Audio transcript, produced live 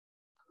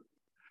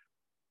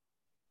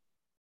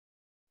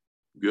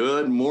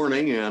Good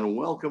morning and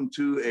welcome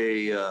to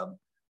a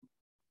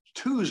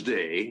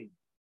Tuesday.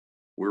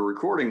 We're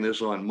recording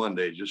this on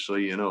Monday, just so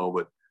you know,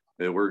 but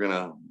we're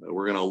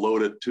gonna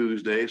load it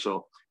Tuesday.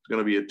 So it's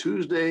gonna be a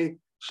Tuesday,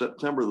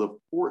 September the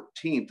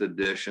 14th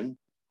edition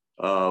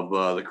of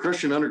the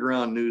Christian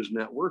Underground News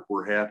Network.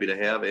 We're happy to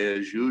have,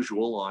 as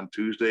usual, on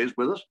Tuesdays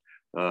with us,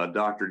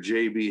 Dr.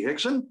 J.B.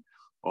 Hixson,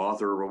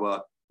 author of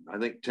about, I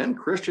think, 10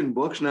 Christian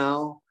books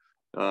now,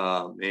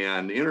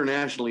 and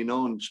internationally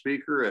known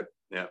speaker at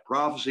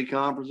prophecy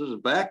conferences. In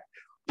fact,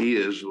 he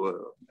is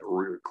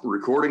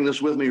recording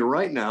this with me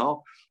right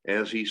now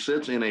as he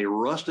sits in a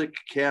rustic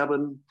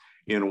cabin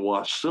in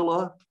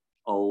Wasilla,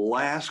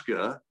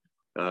 Alaska,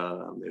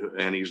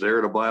 and he's there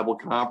at a Bible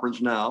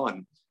conference now,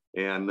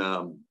 and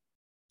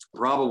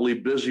probably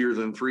busier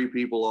than three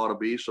people ought to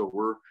be. So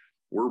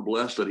we're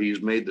blessed that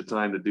he's made the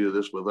time to do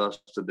this with us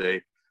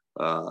today.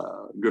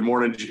 Good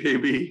morning,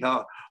 JB.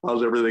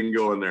 How's everything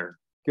going there?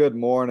 Good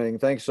morning.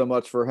 Thanks so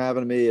much for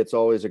having me. It's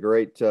always a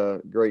great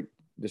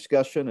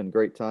discussion and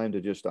great time to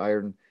just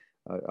iron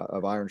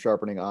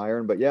sharpening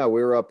iron. But yeah,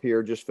 we're up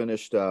here, just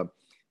finished the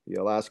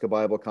Alaska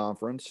Bible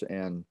Conference,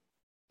 and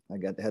I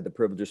had the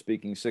privilege of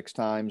speaking 6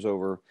 times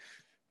over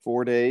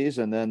 4 days.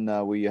 And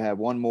then we have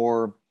one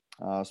more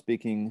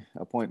speaking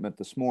appointment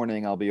this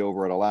morning. I'll be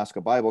over at Alaska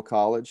Bible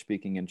College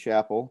speaking in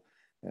chapel,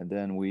 and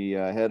then we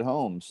head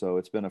home. So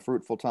it's been a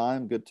fruitful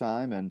time, good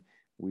time, and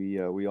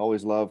we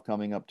always love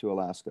coming up to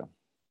Alaska.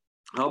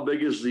 How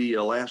big is the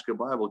Alaska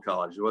Bible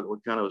College?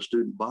 What kind of a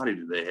student body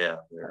do they have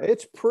there?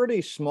 It's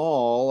pretty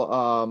small.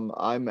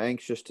 I'm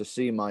anxious to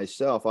see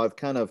myself. I've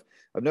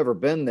never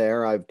been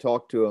there. I've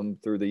talked to them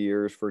through the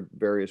years for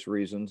various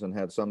reasons and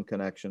had some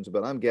connections,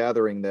 but I'm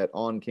gathering that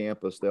on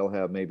campus they'll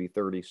have maybe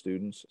 30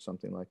 students,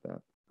 something like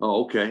that.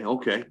 Oh, okay.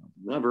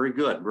 No, very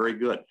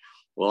good.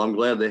 Well, I'm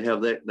glad they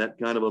have that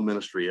kind of a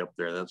ministry up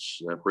there.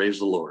 That's praise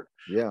the Lord.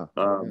 Yeah.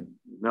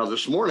 Now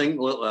this morning,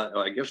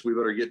 I guess we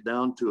better get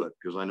down to it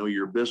because I know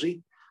you're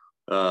busy.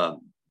 We're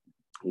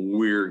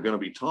going to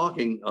be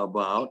talking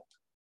about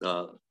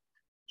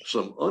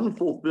some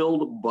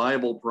unfulfilled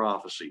Bible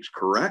prophecies,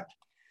 correct?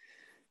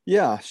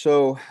 Yeah.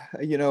 So,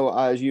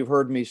 as you've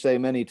heard me say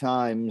many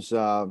times,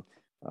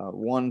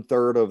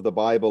 1/3 of the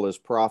Bible is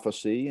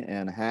prophecy,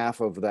 and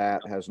half of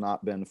that has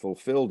not been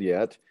fulfilled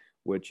yet,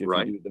 which, if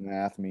you do the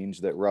math,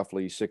 means that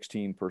roughly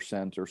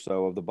 16% or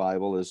so of the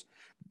Bible is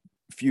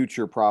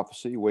future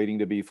prophecy waiting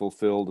to be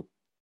fulfilled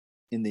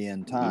in the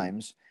end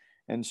times.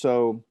 And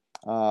so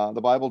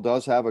the Bible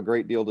does have a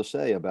great deal to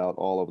say about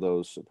all of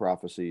those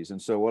prophecies.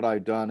 And so what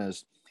I've done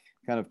is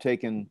kind of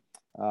taken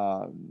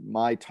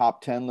my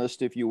top 10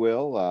 list, if you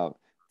will,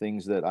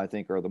 things that I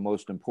think are the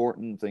most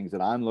important, things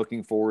that I'm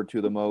looking forward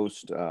to the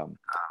most,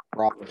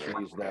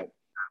 prophecies that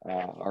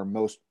are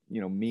most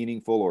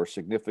meaningful or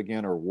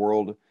significant or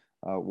world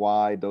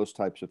wide, those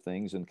types of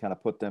things, and kind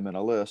of put them in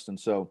a list. And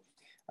so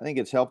I think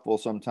it's helpful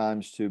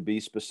sometimes to be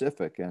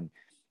specific, and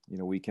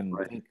we can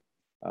think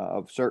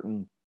of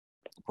certain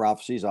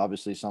prophecies.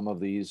 Obviously, some of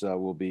these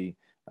will be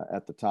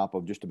at the top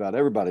of just about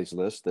everybody's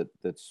list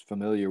that's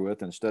familiar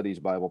with and studies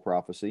Bible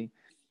prophecy.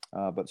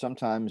 But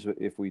sometimes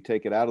if we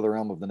take it out of the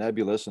realm of the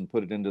nebulous and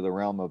put it into the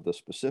realm of the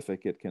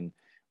specific, it can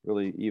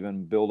really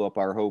even build up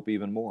our hope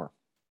even more.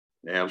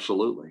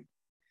 Absolutely.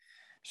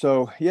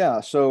 So,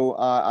 yeah,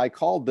 I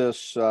called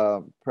this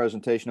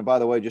presentation, and by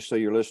the way, just so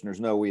your listeners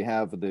know, we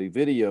have the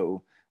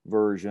video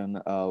version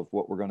of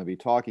what we're going to be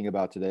talking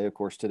about today. Of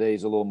course,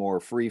 today's a little more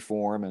free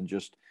form and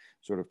just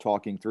sort of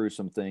talking through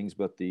some things,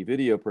 but the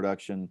video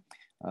production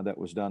that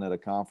was done at a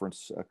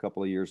conference a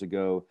couple of years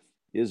ago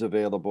is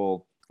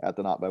available at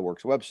the Not by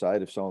Works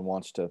website if someone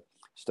wants to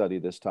study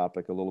this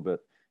topic a little bit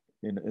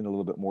in a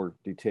little bit more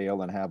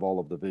detail and have all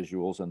of the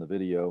visuals and the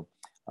video.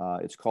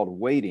 It's called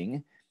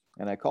Waiting,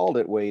 and I called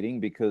it Waiting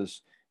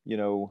because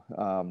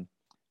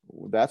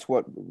that's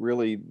what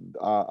really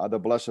the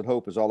Blessed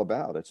Hope is all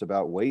about. It's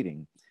about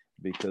waiting,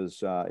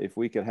 because if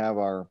we could have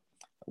our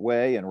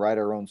way and write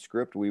our own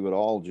script, we would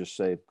all just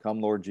say,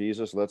 "Come, Lord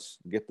Jesus, let's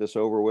get this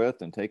over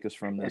with and take us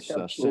from this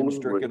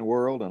sin-stricken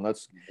world, and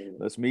let's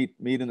meet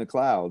in the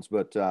clouds."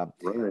 But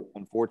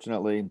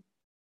unfortunately,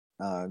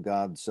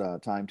 God's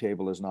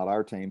timetable is not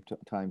our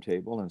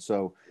timetable, and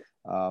so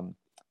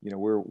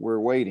we're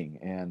waiting,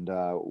 and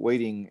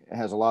waiting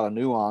has a lot of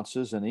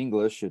nuances. In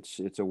English,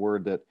 it's a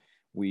word that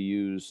we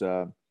use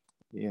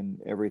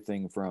in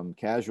everything from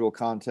casual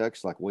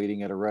context, like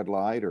waiting at a red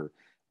light, or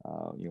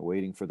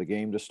waiting for the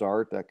game to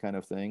start, that kind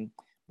of thing.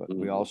 But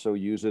we also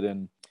use it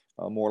in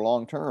more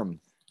long-term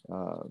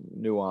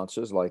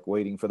nuances, like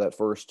waiting for that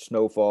first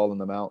snowfall in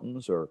the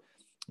mountains, or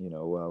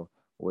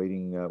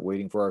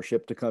waiting for our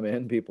ship to come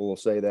in. People will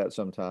say that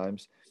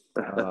sometimes.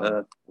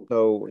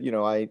 So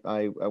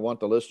I want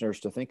the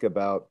listeners to think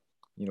about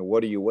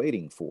what are you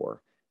waiting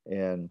for,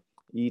 and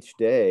each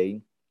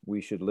day we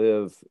should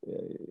live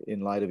in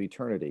light of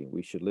eternity.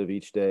 We should live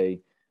each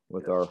day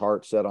with our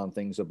heart set on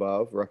things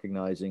above,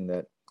 recognizing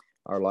that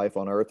our life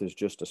on earth is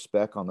just a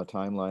speck on the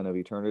timeline of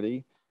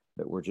eternity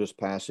that we're just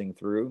passing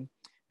through,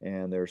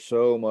 and there's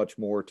so much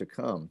more to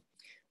come.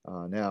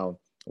 Now,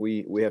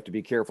 we have to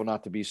be careful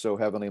not to be so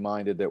heavenly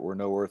minded that we're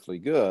no earthly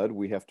good.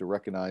 We have to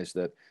recognize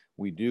that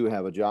we do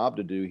have a job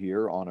to do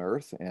here on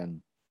earth,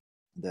 and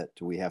that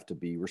we have to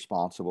be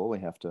responsible. We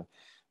have to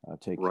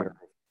take Right. care of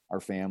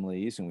our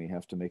families, and we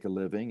have to make a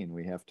living, and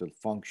we have to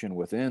function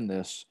within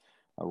this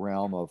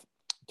realm of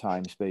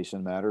time, space,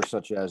 and matter,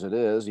 such as it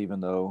is, even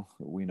though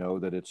we know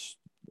that it's,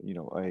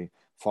 a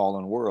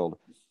fallen world.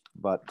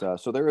 But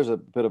so there is a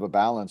bit of a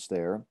balance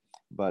there.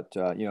 But,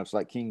 it's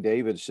like King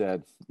David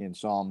said in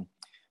Psalm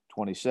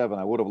 27,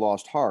 I would have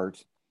lost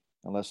heart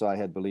unless I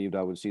had believed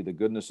I would see the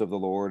goodness of the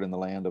Lord in the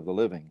land of the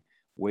living.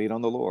 Wait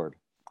on the Lord.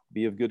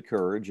 Be of good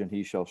courage, and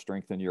he shall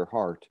strengthen your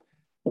heart.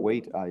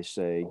 Wait, I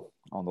say,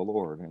 on the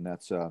Lord. And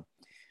that's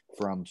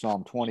from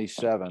Psalm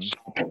 27,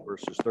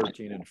 verses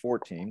 13 and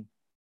 14.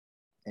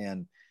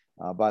 And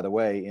by the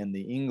way, in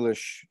the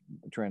English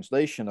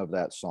translation of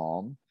that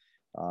psalm,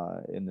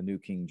 in the New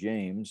King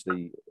James,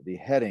 the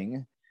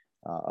heading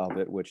of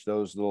it, which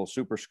those little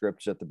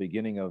superscripts at the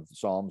beginning of the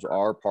Psalms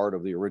are part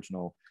of the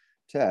original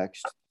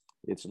text,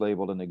 it's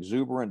labeled an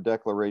exuberant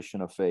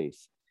declaration of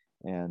faith.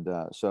 And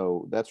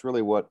so that's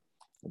really what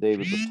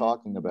David was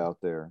talking about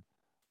there,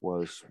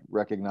 was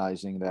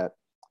recognizing that,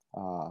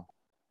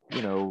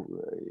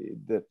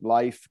 that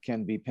life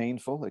can be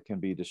painful, it can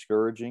be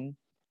discouraging,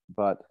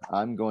 but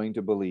I'm going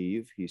to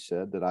believe, he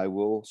said, that I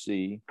will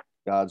see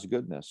God's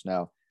goodness.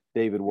 Now,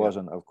 David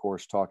wasn't, of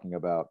course, talking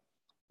about,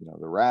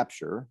 the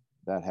rapture.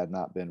 That had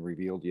not been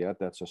revealed yet.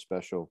 That's a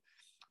special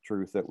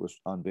truth that was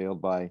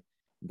unveiled by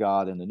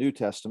God in the New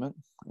Testament.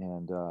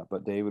 And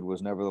but David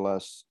was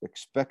nevertheless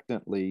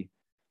expectantly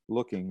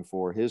looking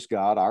for his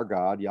God, our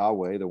God,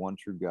 Yahweh, the one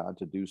true God,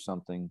 to do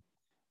something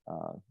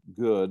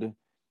good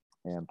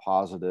and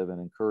positive and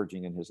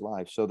encouraging in his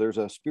life. So there's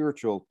a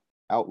spiritual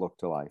outlook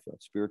to life, a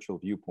spiritual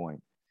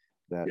viewpoint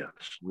that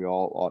we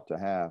all ought to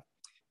have.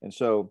 And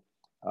so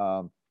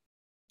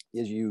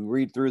as you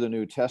read through the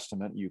New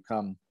Testament, you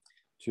come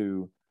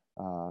to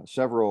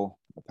several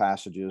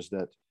passages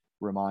that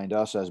remind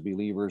us as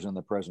believers in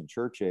the present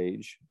church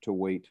age to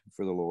wait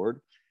for the Lord.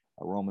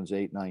 Romans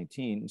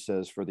 8:19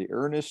 says, for the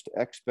earnest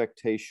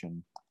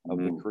expectation of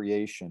the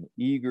creation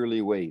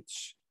eagerly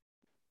waits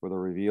for the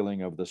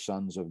revealing of the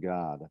sons of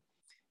God.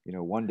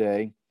 One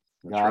day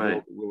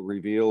God will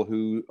reveal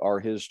who are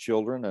his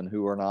children and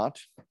who are not.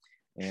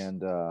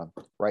 And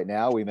right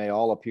now we may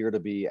all appear to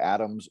be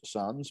Adam's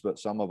sons, but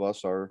some of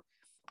us are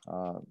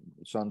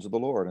sons of the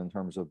Lord in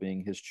terms of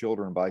being his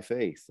children by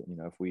faith.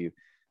 If we,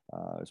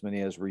 as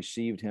many as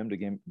received him, to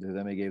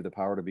them he gave the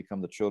power to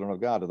become the children of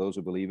God, to those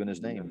who believe in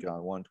his name,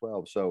 John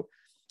 1:12. So,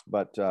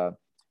 but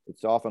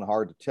it's often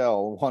hard to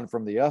tell one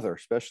from the other,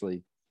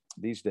 especially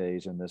these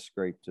days in this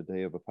great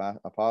day of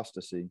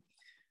apostasy.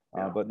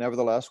 But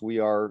nevertheless, we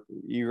are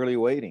eagerly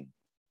waiting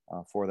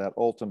for that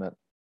ultimate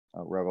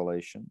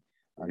revelation.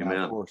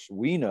 Now, of course,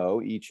 we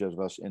know, each of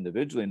us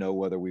individually know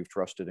whether we've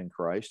trusted in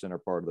Christ and are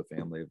part of the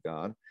family of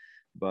God,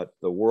 but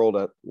the world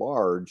at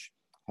large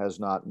has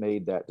not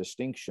made that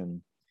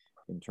distinction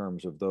in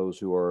terms of those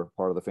who are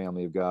part of the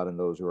family of God and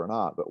those who are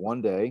not. But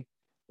one day,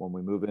 when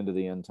we move into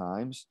the end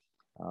times,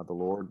 the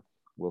Lord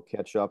will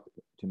catch up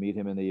to meet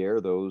him in the air,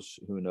 those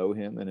who know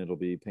him, and it'll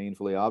be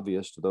painfully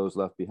obvious to those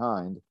left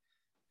behind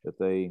that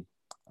they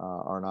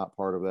are not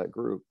part of that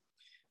group.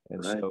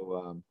 And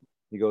so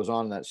he goes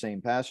on in that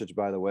same passage,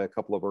 by the way, a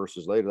couple of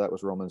verses later. That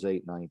was Romans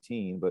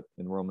 8:19, but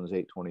in Romans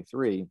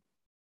 8:23,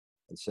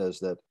 it says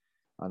that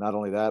not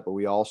only that, but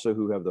we also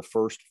who have the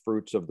first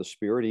fruits of the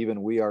Spirit,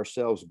 even we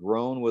ourselves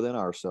groan within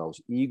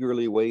ourselves,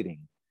 eagerly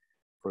waiting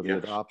for the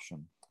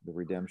adoption, the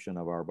redemption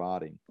of our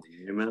body.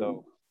 Amen.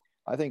 So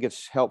I think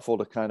it's helpful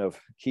to kind of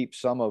keep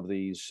some of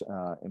these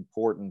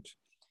important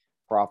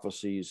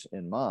prophecies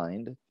in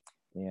mind,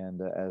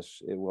 and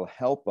as it will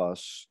help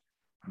us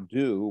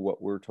do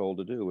what we're told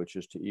to do, which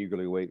is to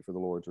eagerly wait for the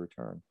Lord's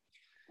return.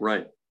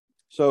 Right.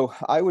 So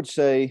I would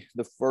say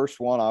the first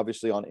one,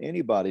 obviously, on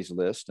anybody's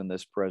list in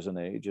this present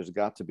age has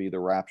got to be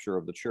the rapture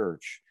of the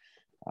church.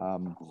 I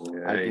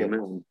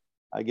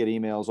get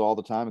emails all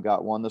the time. I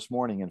got one this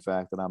morning, in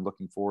fact, that I'm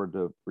looking forward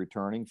to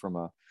returning from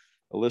a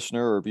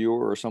listener or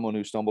viewer or someone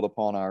who stumbled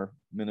upon our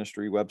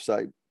ministry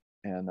website,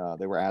 and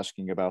they were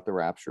asking about the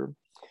rapture.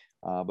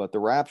 But the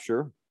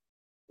rapture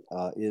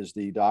is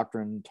the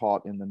doctrine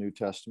taught in the New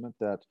Testament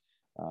that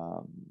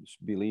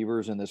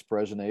believers in this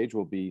present age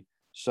will be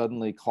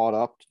suddenly caught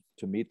up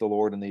to meet the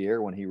Lord in the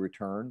air when he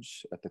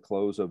returns at the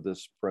close of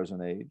this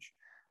present age.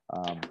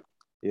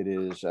 It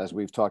is, as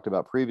we've talked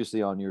about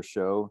previously on your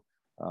show,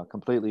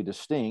 completely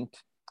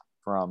distinct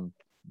from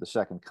the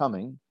second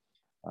coming.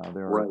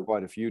 There are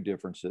quite a few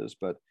differences,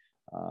 but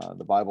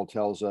the Bible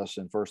tells us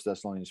in 1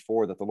 Thessalonians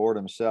 4 that the Lord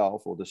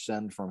himself will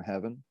descend from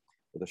heaven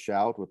with a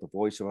shout, with the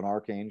voice of an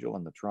archangel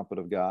and the trumpet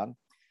of God,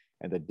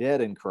 and the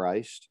dead in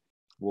Christ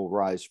will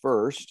rise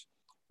first,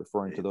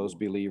 referring to those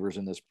believers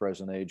in this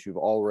present age who've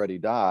already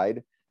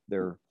died.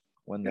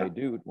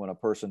 When a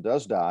person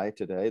does die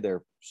today,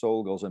 their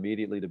soul goes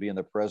immediately to be in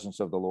the presence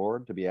of the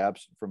Lord. To be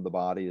absent from the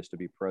body is to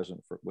be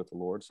present with the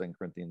Lord, 2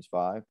 Corinthians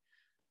 5.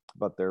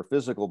 But their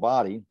physical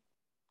body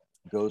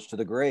goes to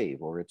the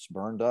grave, or it's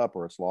burned up,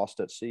 or it's lost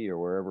at sea, or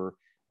wherever,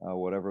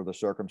 whatever the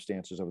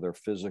circumstances of their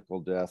physical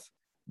death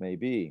may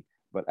be.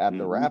 But at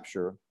the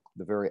rapture,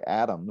 the very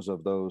atoms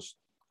of those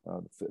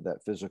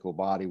that physical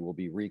body will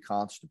be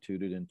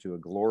reconstituted into a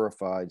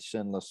glorified,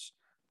 sinless,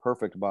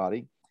 perfect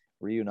body,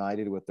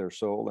 reunited with their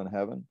soul in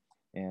heaven,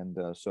 and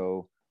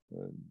so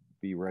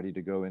be ready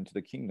to go into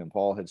the kingdom.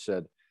 Paul had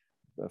said,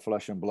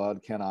 flesh and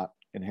blood cannot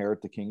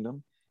inherit the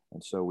kingdom,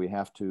 and so we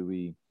have to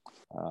be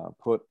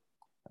put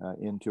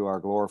into our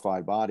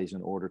glorified bodies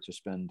in order to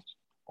spend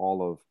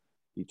all of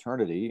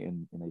eternity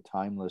in a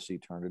timeless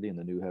eternity in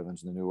the new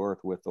heavens and the new earth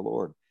with the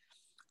Lord.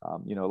 A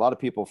lot of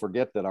people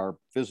forget that our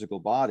physical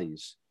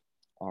bodies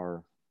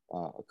are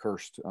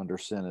cursed under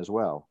sin as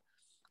well.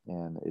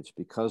 And it's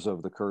because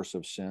of the curse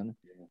of sin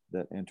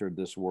that entered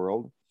this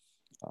world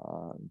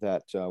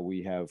that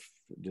we have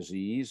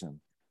disease and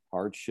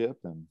hardship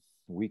and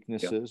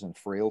weaknesses and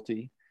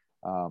frailty.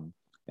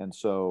 And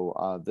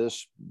so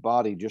this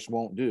body just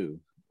won't do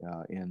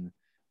in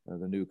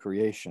the new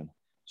creation.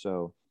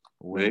 So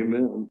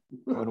amen.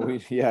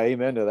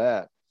 Amen to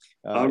that.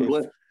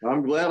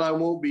 I'm glad I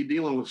won't be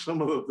dealing with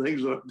some of the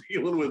things I'm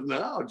dealing with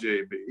now,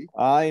 JB.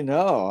 I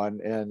know,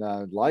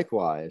 and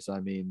likewise. I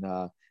mean,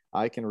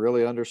 I can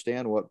really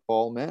understand what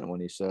Paul meant when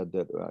he said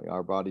that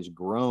our bodies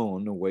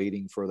groan,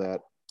 waiting for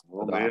that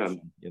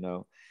adoption.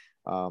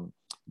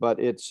 But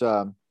it's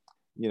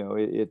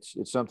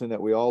it's something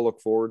that we all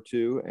look forward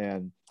to,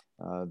 and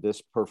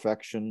this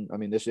perfection. I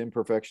mean, this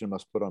imperfection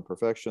must put on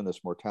perfection.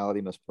 This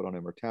mortality must put on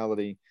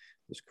immortality.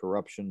 This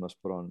corruptible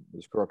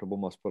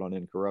must put on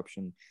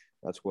incorruption.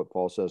 That's what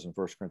Paul says in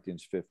 1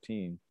 Corinthians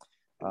 15.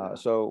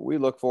 So we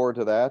look forward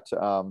to that,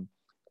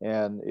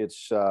 and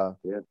it's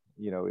going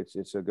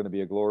to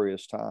be a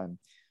glorious time.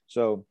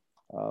 So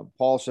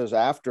Paul says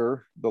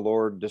after the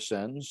Lord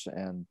descends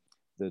and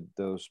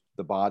the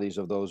bodies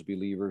of those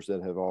believers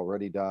that have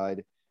already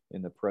died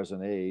in the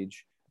present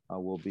age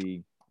will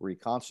be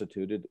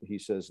reconstituted. He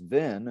says,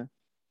 then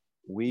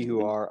we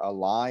who are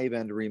alive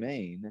and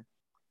remain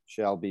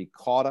shall be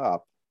caught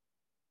up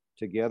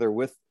together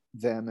with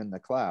them in the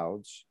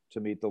clouds to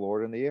meet the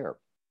Lord in the air.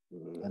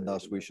 And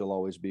thus we shall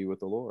always be with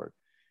the Lord.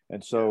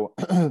 And so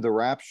the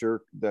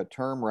rapture, that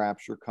term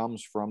rapture,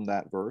 comes from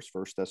that verse,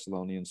 1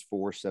 Thessalonians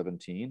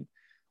 4:17,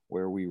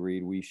 where we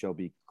read, we shall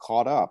be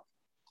caught up.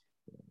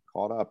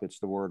 Caught up, it's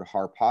the word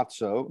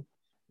harpazo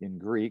in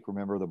Greek.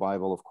 Remember, the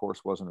Bible, of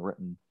course, wasn't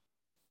written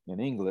in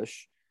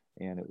English,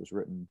 and it was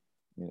written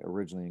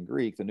originally in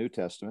Greek, the New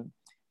Testament.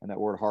 And that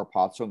word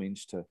harpazo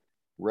means to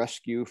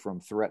rescue from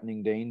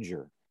threatening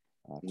danger,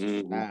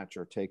 to snatch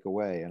or take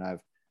away. And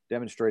I've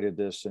demonstrated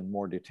this in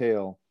more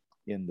detail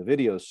in the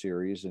video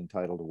series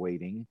entitled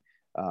Waiting.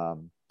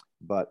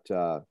 But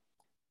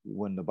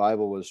when the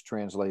Bible was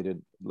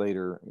translated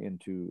later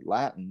into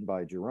Latin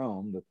by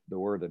Jerome, the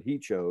word that he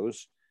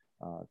chose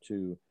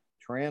to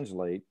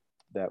translate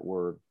that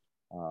word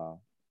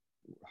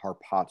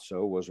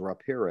harpazo was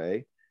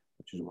rapire,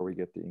 which is where we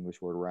get the English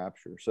word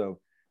rapture. So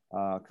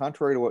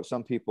contrary to what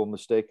some people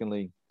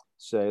mistakenly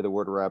say, the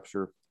word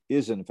rapture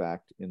is in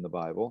fact in the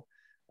Bible.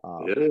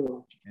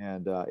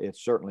 And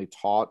it's certainly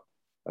taught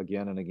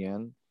again and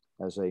again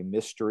as a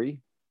mystery.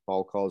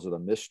 Paul calls it a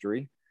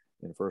mystery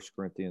in 1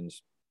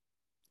 Corinthians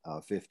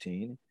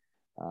 15.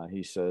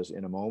 He says,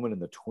 in a moment, in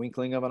the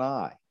twinkling of an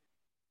eye,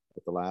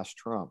 at the last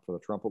trump, for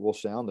the trumpet will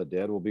sound, the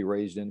dead will be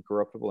raised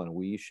incorruptible, and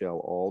we shall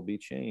all be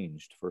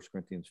changed. 1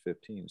 Corinthians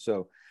 15.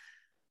 So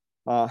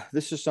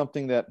this is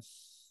something that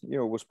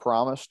was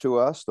promised to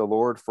us. The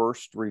Lord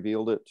first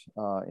revealed it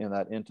in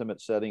that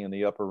intimate setting in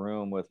the upper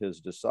room with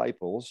his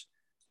disciples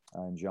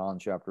in John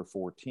chapter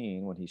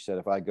 14, when he said,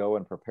 if I go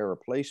and prepare a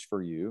place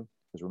for you,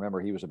 because remember,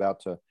 he was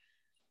about to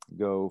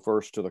go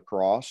first to the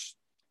cross,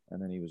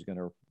 and then he was going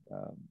to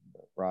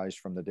rise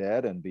from the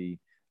dead and be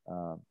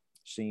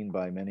seen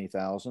by many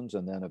thousands,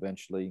 and then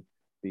eventually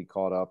be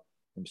caught up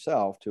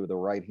himself to the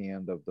right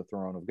hand of the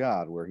throne of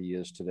God, where he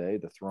is today,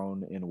 the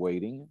throne in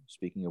waiting.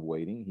 Speaking of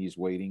waiting, he's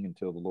waiting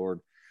until the Lord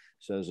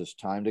says it's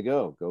time to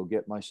go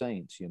get my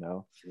saints,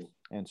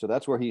 And so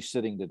that's where he's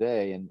sitting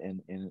today, and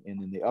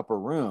in the upper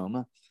room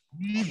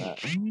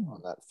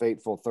on that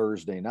fateful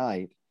Thursday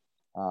night,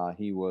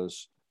 he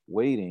was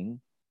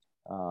waiting.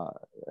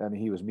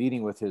 He was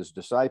meeting with his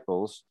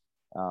disciples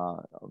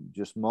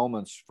just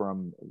moments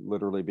from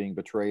literally being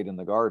betrayed in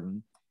the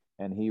garden,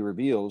 and he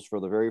reveals for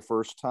the very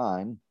first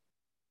time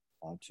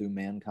to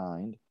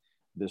mankind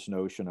this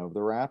notion of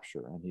the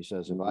rapture. And he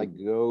says, if I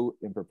go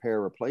and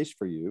prepare a place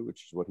for you,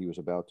 which is what he was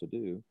about to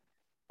do,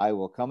 I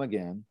will come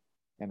again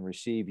and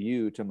receive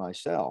you to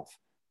myself,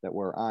 that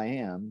where I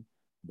am,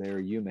 there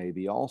you may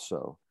be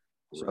also.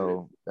 Right.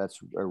 So that's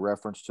a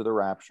reference to the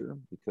rapture,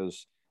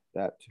 because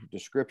that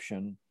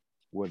description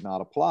would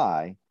not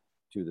apply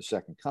to the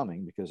second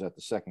coming, because at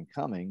the second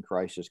coming,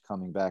 Christ is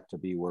coming back to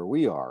be where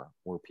we are,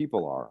 where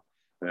people are.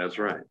 That's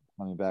right.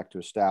 Coming back to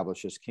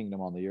establish his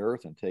kingdom on the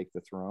earth and take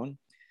the throne.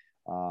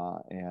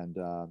 And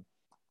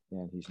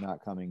he's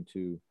not coming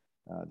to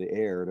the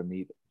air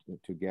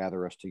to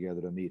gather us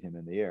together to meet him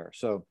in the air.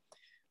 So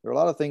there are a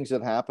lot of things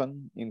that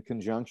happen in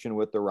conjunction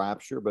with the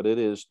rapture, but it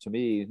is, to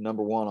me,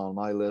 number one on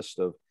my list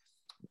of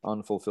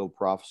unfulfilled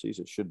prophecies.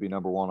 It should be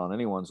number one on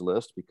anyone's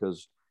list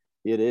because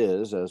it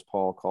is, as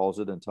Paul calls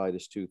it in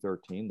Titus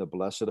 2:13, the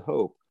blessed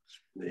hope.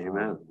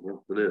 Amen. Yes,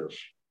 it is.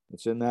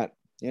 It's in that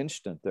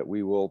instant that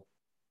we will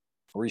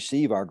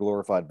receive our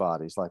glorified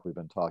bodies, like we've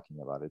been talking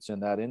about. It's in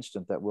that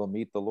instant that we'll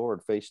meet the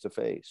Lord face to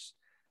face.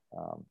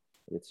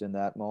 It's in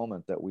that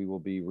moment that we will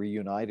be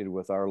reunited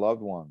with our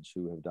loved ones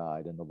who have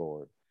died in the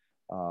Lord.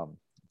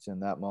 It's in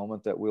that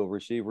moment that we'll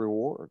receive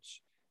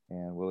rewards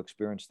and we'll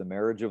experience the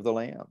marriage of the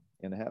Lamb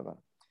in heaven.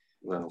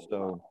 Well,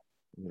 so,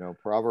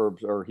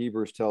 Proverbs or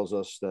Hebrews tells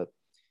us that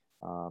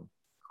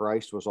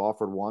Christ was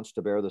offered once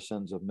to bear the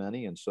sins of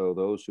many, and so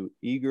those who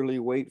eagerly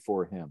wait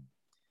for him,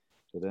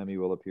 to them he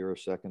will appear a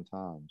second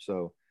time.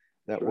 So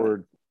that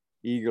word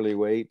eagerly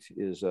wait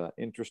is an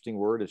interesting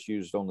word. It's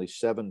used only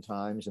 7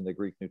 times in the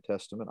Greek New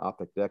Testament.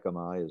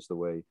 Apekdekamai is the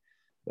way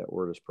that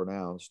word is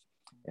pronounced.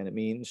 And it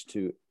means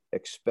to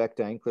expect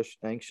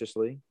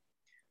anxiously,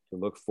 to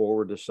look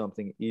forward to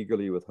something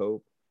eagerly with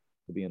hope,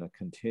 to be in a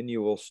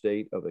continual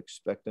state of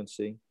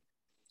expectancy.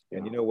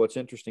 And what's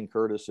interesting,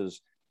 Curtis,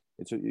 is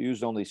it's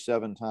used only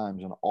 7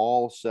 times, and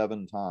all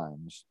 7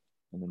 times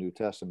in the New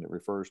Testament it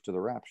refers to the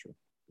rapture.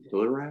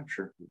 To the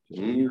rapture.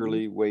 To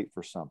eagerly wait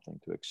for something,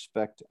 to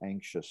expect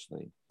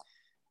anxiously.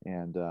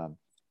 And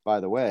by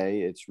the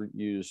way, it's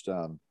used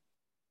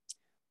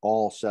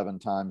all 7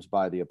 times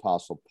by the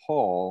Apostle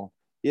Paul,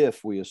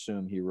 if we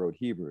assume he wrote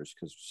Hebrews,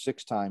 because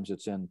 6 times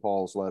it's in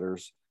Paul's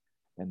letters,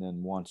 and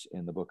then once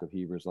in the book of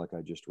Hebrews, like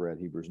I just read,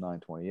 Hebrews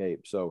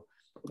 9:28. So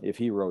if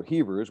he wrote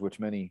Hebrews, which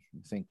many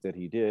think that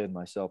he did,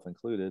 myself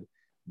included,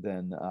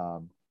 then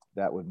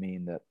that would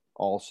mean that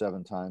all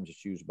 7 times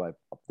it's used by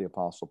the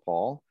Apostle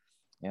Paul,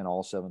 and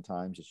all 7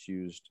 times it's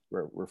used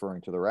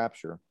referring to the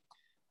rapture.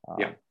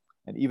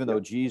 And even though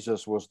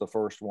Jesus was the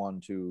first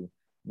one to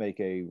make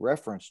a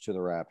reference to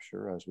the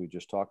rapture, as we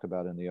just talked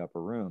about in the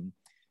upper room,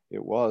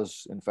 it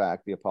was, in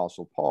fact, the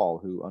Apostle Paul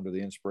who, under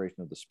the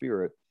inspiration of the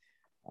Spirit,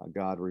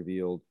 God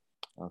revealed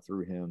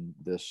through him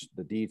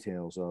the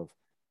details of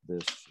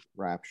this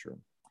rapture.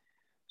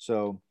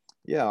 So,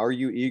 are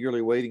you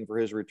eagerly waiting for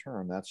his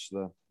return? That's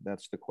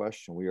the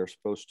question. We are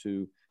supposed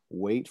to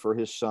wait for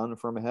his Son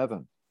from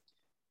heaven,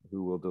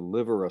 who will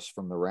deliver us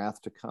from the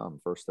wrath to come.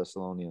 1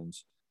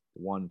 Thessalonians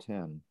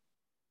 1:10.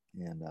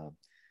 And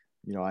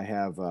I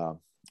have a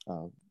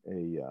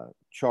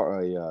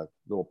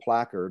little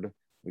placard.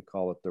 We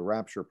call it the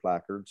rapture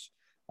placards.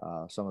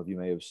 Some of you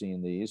may have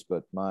seen these,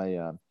 but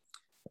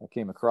I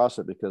came across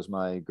it because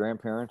my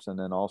grandparents and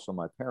then also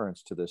my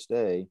parents to this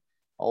day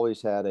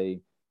always had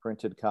a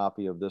printed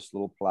copy of this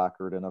little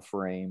placard in a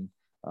frame,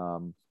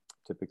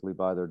 typically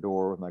by their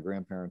door. With my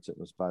grandparents, it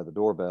was by the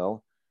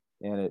doorbell.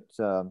 And it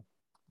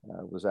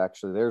was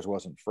actually, theirs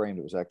wasn't framed,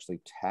 it was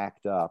actually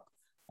tacked up.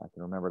 I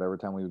can remember it every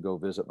time we would go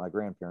visit my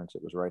grandparents,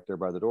 it was right there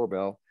by the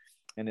doorbell.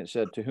 And it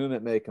said, "To whom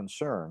it may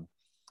concern,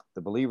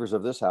 the believers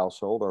of this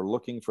household are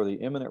looking for the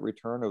imminent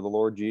return of the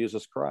Lord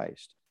Jesus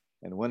Christ.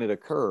 And when it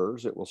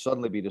occurs, it will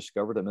suddenly be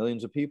discovered that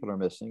millions of people are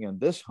missing, and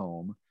this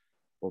home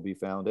will be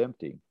found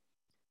empty.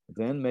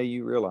 Then may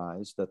you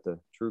realize that the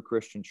true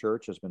Christian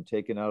church has been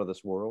taken out of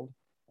this world,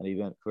 an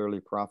event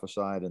clearly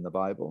prophesied in the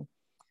Bible.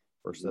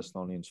 1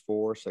 Thessalonians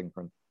 4, 2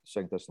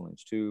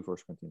 Thessalonians 2, 1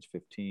 Corinthians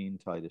 15,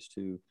 Titus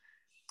 2.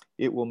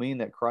 It will mean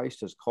that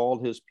Christ has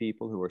called his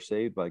people who are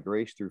saved by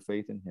grace through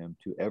faith in him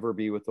to ever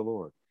be with the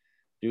Lord.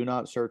 Do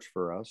not search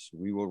for us.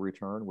 We will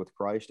return with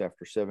Christ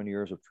after 7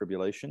 years of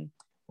tribulation,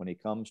 when he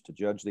comes to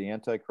judge the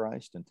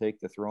Antichrist and take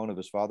the throne of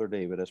his father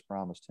David as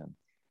promised him.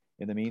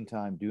 In the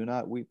meantime, do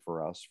not weep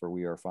for us, for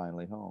we are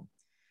finally home."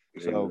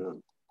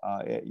 So,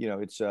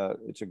 it's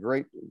a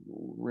great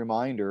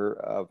reminder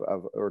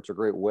or it's a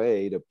great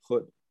way to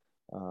put,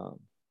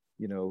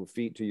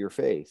 feet to your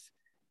faith.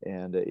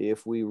 And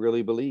if we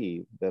really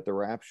believe that the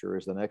rapture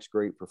is the next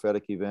great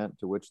prophetic event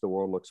to which the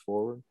world looks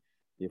forward,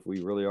 if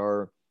we really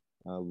are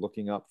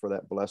looking up for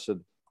that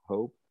blessed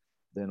hope,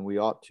 then we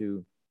ought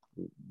to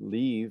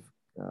leave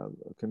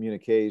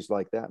communiques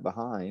like that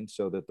behind,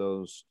 so that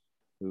those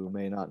who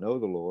may not know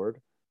the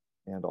Lord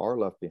and are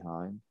left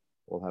behind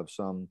will have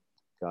some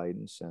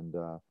guidance and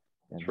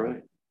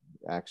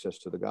access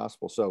to the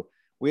gospel. So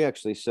we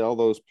actually sell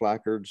those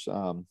placards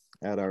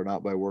at our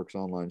Not by Works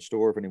online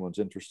store. If anyone's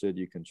interested,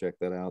 you can check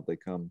that out. They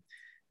come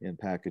in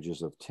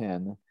packages of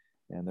 10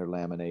 and they're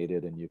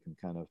laminated, and you can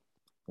kind of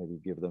maybe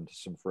give them to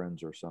some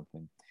friends or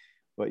something.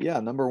 But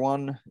number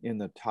one in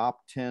the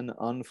top 10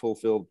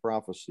 unfulfilled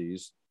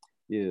prophecies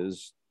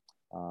is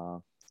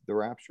the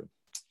rapture.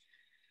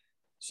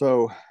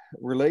 So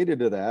related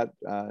to that,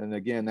 and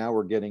again, now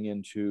we're getting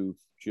into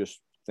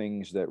just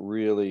things that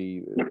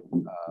really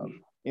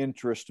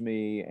interest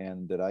me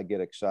and that I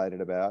get excited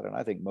about, and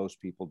I think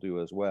most people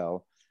do as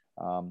well.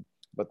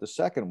 But the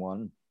second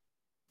one,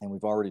 and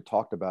we've already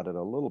talked about it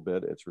a little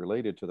bit, it's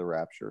related to the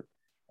rapture,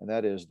 and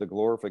that is the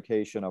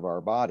glorification of our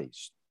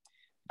bodies.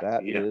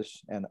 That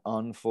is an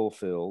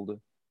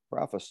unfulfilled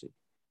prophecy.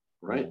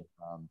 Right.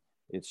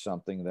 It's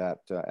something that,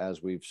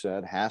 as we've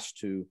said, has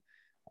to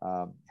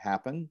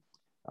happen,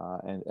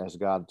 and as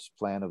God's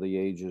plan of the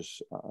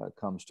ages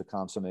comes to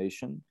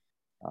consummation.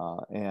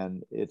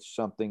 And it's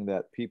something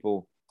that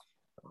people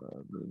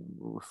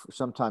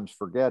sometimes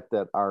forget,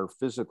 that our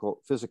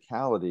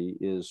physicality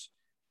is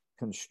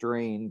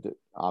constrained,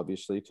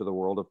 obviously, to the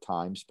world of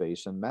time,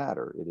 space, and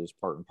matter. It is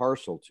part and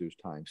parcel to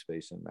time,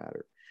 space, and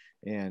matter.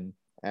 And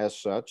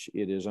as such,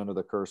 it is under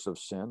the curse of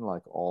sin,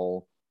 like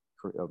all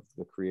of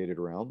the created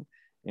realm.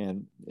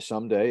 And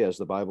someday, as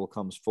the Bible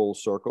comes full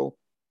circle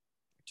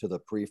to the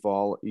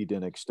pre-fall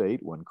Edenic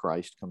state, when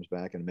Christ comes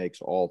back and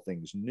makes all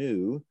things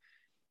new,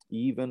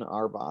 even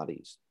our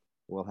bodies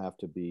will have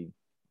to be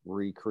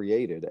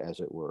recreated, as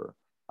it were.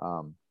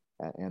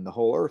 And the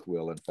whole earth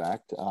will, in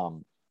fact.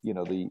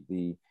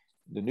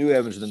 The new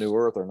heavens and the new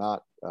earth are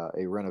not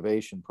a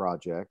renovation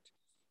project.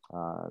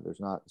 It's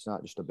not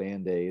just a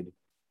Band-Aid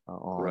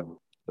on right.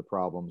 the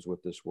problems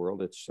with this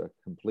world. It's a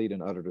complete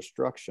and utter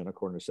destruction,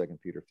 according to 2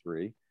 Peter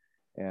 3.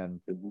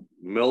 And it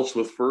melts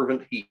with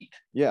fervent heat.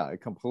 Yeah, I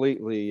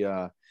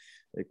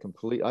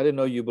didn't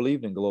know you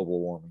believed in global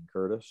warming,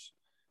 Curtis.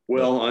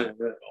 Well,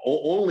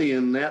 only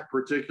in that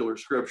particular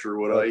scripture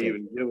would I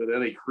even give it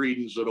any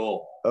credence at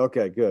all.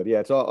 Okay, good. Yeah,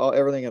 it's all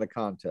everything in a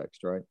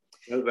context, right?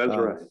 That's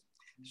right.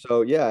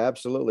 So yeah,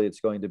 absolutely, it's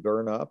going to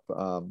burn up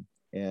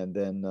and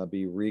then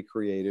be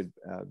recreated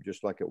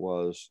just like it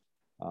was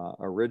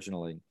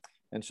originally.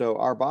 And so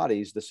our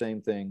bodies, the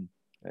same thing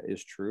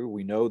is true.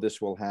 We know this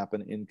will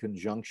happen in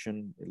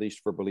conjunction, at least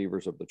for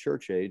believers of the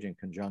church age, in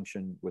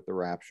conjunction with the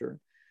rapture.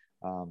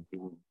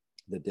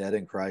 The dead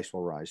in Christ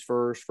will rise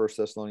first, 1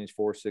 Thessalonians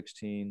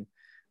 4:16.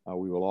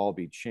 We will all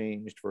be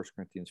changed, 1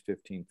 Corinthians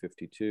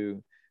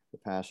 15:52. The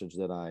passage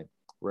that I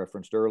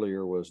referenced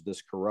earlier was,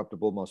 this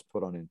corruptible must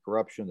put on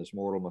incorruption, this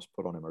mortal must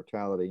put on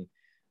immortality,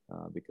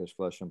 because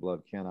flesh and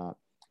blood cannot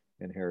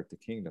inherit the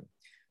kingdom.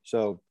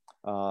 So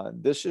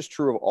this is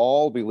true of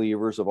all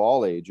believers of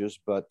all ages,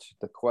 but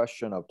the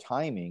question of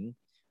timing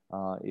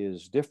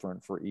is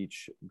different for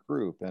each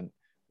group. And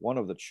one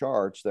of the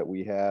charts that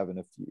we have, and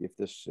if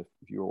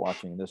you were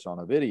watching this on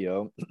a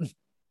video,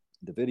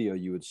 the video,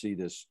 you would see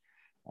this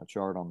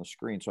chart on the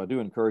screen. So I do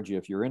encourage you,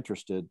 if you're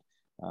interested,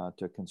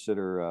 to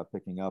consider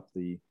picking up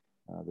the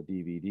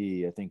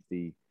DVD. I think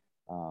the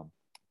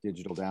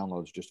digital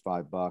download is just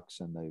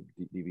 $5 and the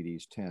DVD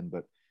is $10.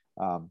 But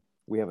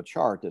we have a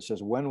chart that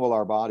says, when will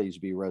our bodies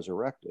be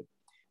resurrected?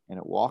 And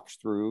it walks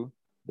through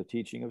the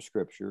teaching of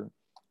Scripture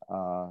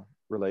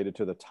related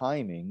to the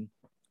timing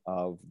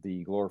of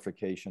the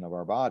glorification of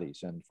our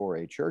bodies. And for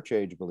a church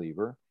age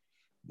believer,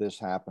 this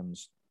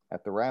happens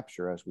at the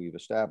rapture, as we've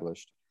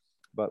established.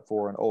 But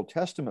for an Old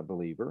Testament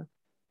believer,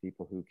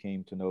 people who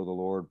came to know the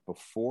Lord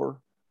before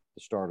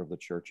the start of the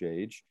church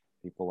age,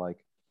 people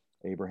like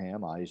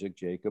Abraham, Isaac,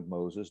 Jacob,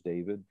 Moses,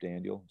 David,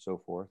 Daniel, and so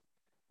forth,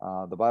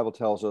 the Bible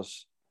tells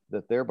us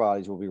that their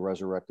bodies will be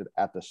resurrected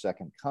at the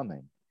second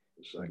coming,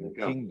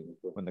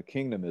 when the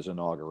kingdom is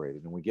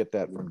inaugurated. And we get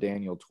that from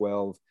Daniel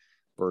 12,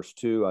 verse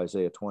 2,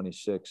 Isaiah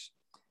 26,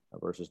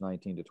 verses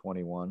 19 to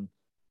 21.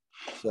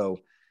 So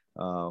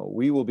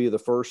we will be the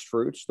first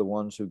fruits, the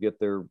ones who get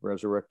their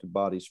resurrected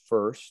bodies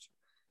first.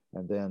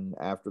 And then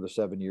after the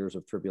 7 years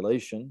of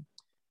tribulation,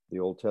 the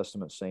Old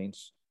Testament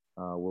saints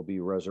will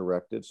be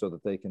resurrected so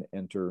that they can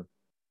enter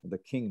the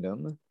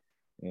kingdom.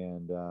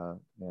 And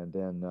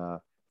then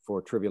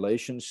for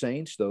tribulation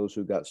saints, those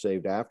who got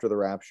saved after the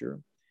rapture,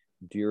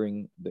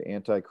 during the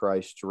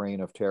Antichrist's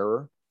reign of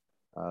terror,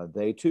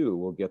 they too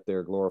will get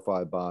their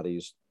glorified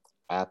bodies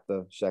at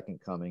the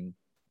second coming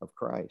of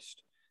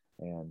Christ.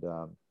 And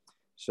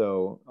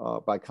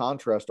so by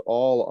contrast,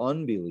 all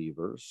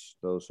unbelievers,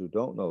 those who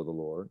don't know the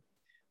Lord,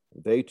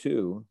 they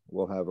too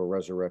will have a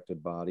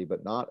resurrected body,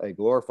 but not a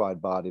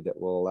glorified body that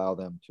will allow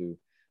them to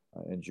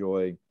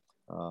enjoy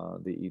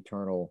the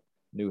eternal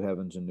new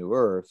heavens and new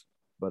earth,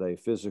 but a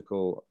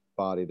physical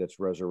body that's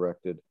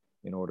resurrected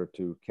in order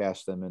to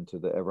cast them into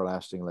the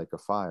everlasting lake of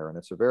fire. And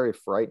it's a very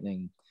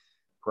frightening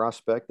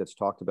prospect that's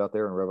talked about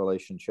there in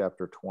Revelation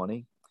chapter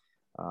 20.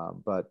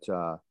 But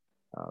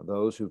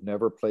those who've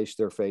never placed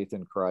their faith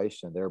in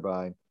Christ and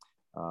thereby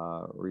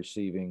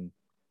receiving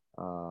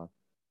the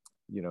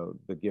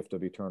gift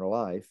of eternal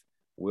life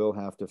will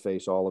have to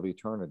face all of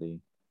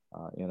eternity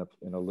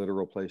in a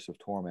literal place of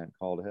torment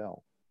called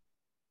hell.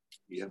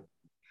 Yeah.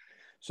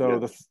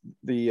 So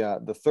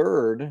the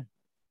third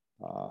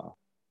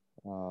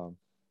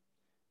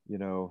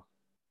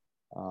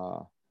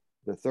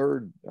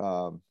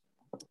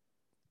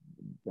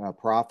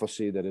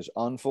prophecy that is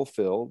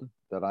unfulfilled,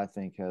 that I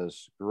think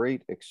has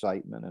great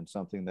excitement and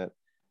something that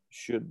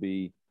should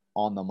be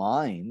on the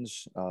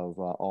minds of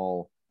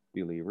all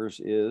believers,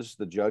 is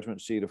the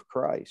judgment seat of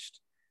Christ.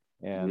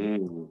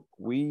 And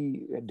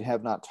we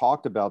have not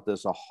talked about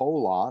this a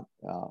whole lot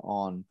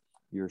on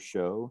your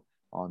show,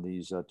 on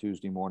these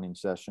Tuesday morning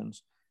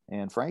sessions.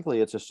 And frankly,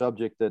 it's a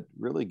subject that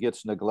really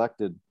gets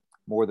neglected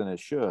more than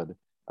it should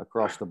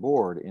across the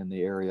board in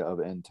the area of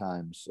end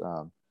times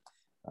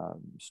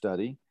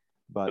study.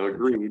 But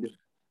agreed.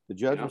 The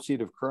judgment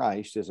seat of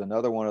Christ is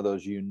another one of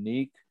those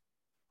unique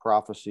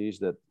prophecies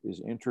that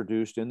is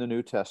introduced in the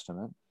New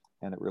Testament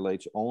and it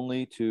relates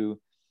only to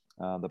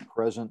the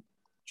present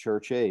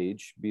church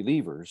age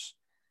believers.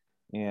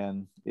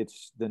 And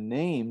it's the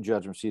name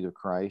Judgment Seat of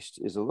Christ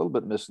is a little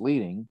bit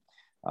misleading.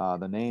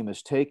 The name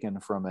is taken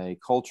from a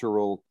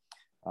cultural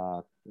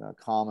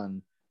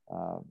common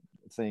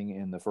thing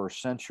in the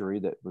first century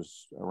that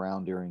was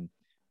around during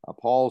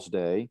Paul's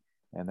day,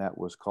 and that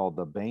was called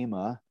the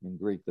Bema, in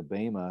Greek, the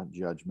Bema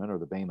judgment, or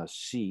the Bema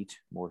seat,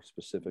 more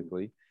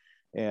specifically.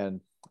 And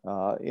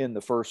in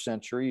the first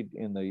century,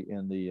 in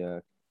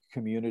the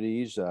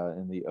communities,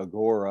 in the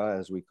agora,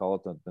 as we call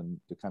it,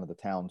 the kind of the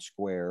town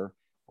square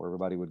where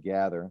everybody would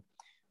gather,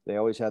 they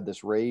always had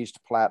this raised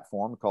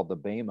platform called the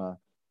Bema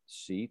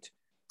seat,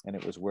 and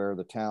it was where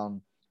the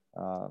town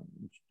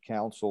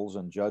councils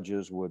and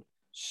judges would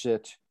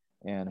sit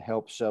and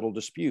help settle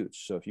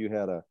disputes. So if you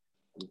had a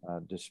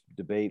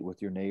debate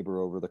with your neighbor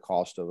over the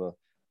cost of a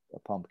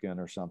pumpkin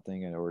or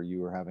something, or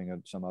you were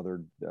having some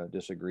other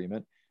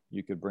disagreement,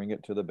 you could bring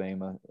it to the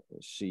Bema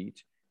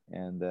seat,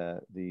 and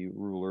the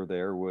ruler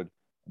there would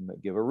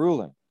give a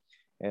ruling.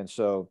 And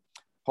so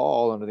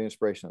Paul, under the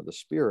inspiration of the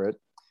Spirit,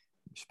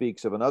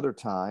 speaks of another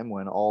time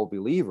when all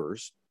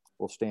believers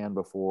will stand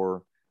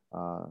before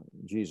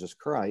Jesus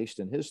Christ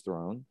and his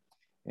throne,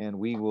 and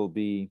we will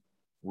be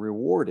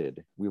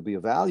rewarded. We'll be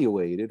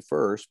evaluated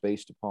first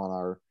based upon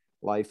our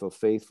life of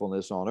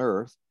faithfulness on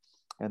earth,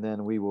 and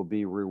then we will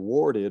be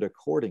rewarded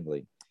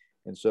accordingly.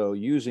 And so,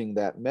 using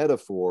that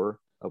metaphor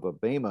of a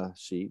Bema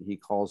seat, he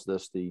calls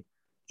this the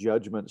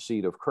judgment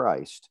seat of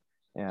Christ.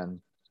 And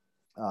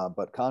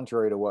but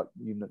contrary to what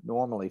you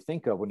normally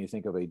think of when you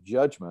think of a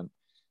judgment,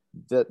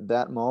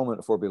 that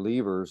moment for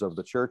believers of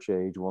the church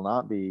age will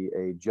not be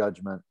a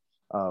judgment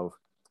of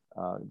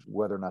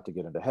whether or not to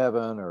get into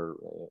heaven, or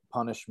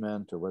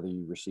punishment, or whether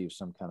you receive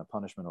some kind of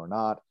punishment or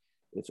not.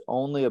 It's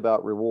only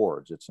about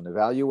rewards. It's an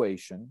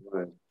evaluation,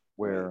 right,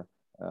 where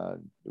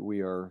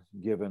we are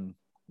given,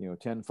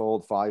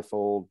 tenfold,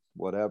 fivefold,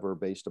 whatever,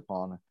 based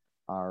upon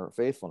our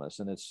faithfulness.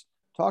 And it's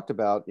talked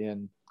about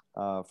in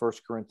 1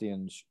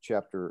 Corinthians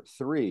chapter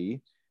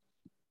 3,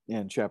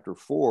 and chapter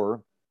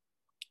 4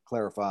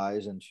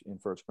 clarifies in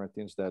 1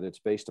 Corinthians that it's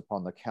based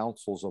upon the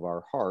counsels of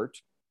our heart.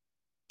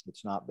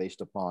 It's not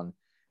based upon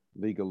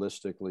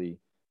legalistically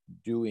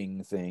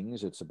doing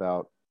things. It's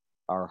about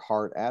our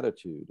heart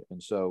attitude.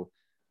 And so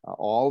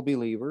all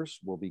believers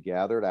will be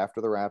gathered after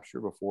the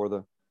rapture before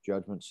the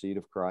judgment seat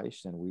of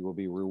Christ, and we will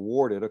be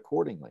rewarded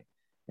accordingly.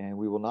 And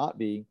we will not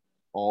be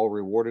all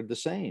rewarded the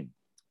same,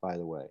 by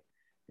the way.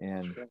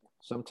 And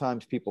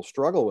sometimes people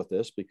struggle with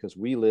this because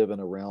we live in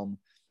a realm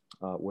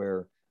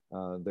where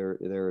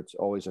there it's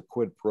always a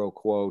quid pro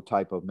quo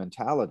type of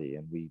mentality,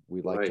 and we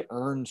like to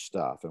earn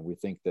stuff, and we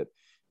think that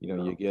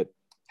you get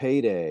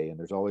payday, and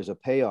there's always a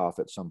payoff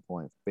at some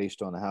point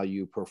based on how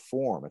you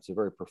perform. It's a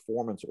very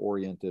performance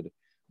oriented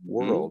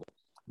world.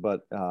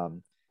 But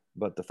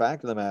the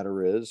fact of the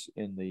matter is,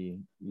 in the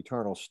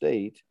eternal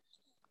state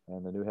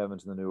and the new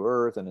heavens and the new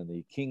earth, and in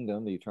the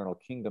kingdom, the eternal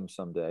kingdom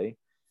someday,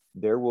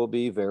 there will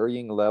be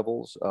varying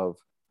levels of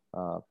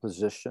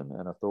position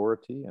and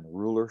authority and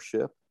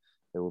rulership.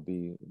 There will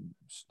be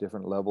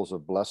different levels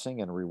of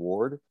blessing and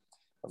reward.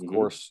 Of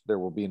course, there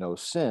will be no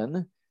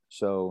sin.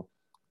 So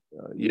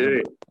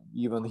even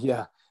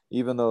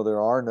though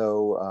there are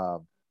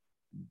no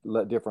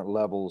different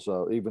levels,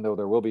 even though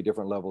there will be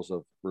different levels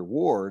of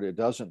reward, it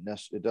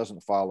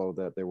doesn't follow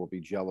that there will be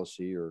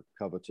jealousy or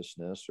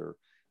covetousness or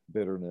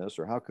bitterness,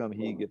 or how come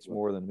he gets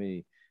more than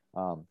me.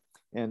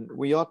 And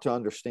we ought to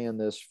understand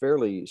this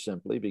fairly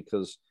simply,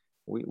 because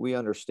we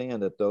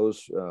understand that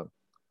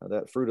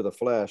that fruit of the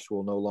flesh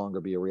will no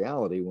longer be a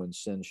reality when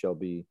sin shall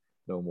be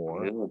no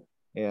more.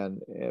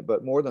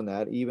 But more than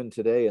that, even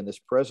today in this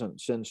present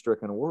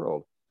sin-stricken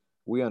world,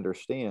 we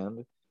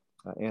understand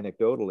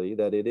anecdotally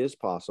that it is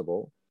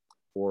possible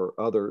for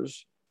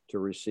others to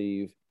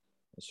receive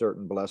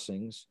certain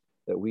blessings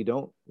that we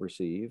don't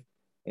receive,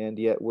 and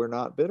yet we're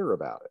not bitter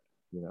about it,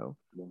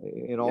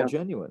 in all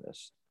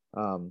genuineness.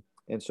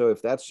 And so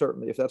if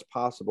that's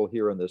possible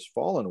here in this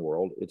fallen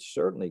world, it's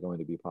certainly going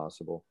to be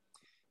possible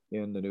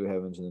in the new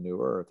heavens and the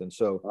new earth. And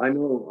so I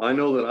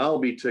know that I'll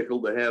be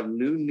tickled to have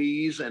new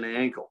knees and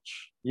ankles.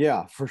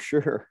 Yeah, for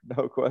sure.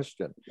 No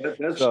question.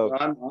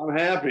 I'm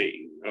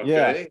happy.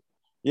 Okay.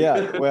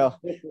 Yeah. Well,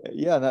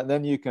 yeah.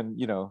 Then you can,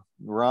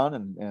 run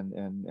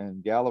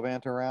and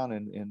gallivant around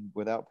and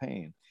without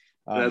pain.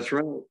 That's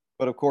right.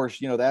 But of course,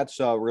 that's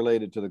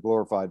related to the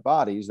glorified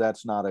bodies.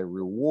 That's not a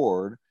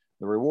reward.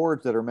 The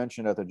rewards that are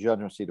mentioned at the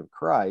judgment seat of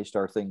Christ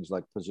are things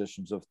like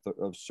positions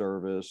of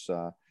service,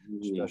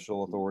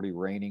 special authority,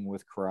 reigning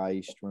with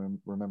Christ.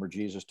 Remember,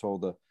 Jesus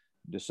told the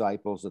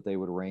disciples that they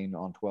would reign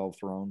on 12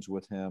 thrones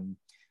with him.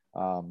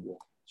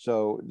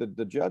 So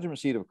the judgment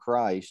seat of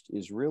Christ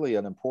is really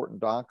an important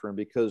doctrine,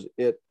 because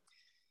it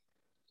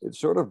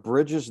sort of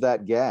bridges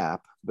that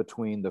gap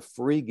between the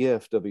free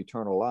gift of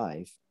eternal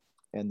life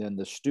and then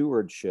the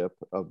stewardship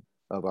of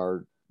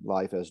our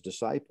life as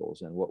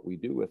disciples and what we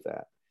do with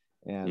that.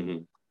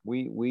 And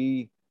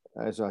we,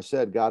 as I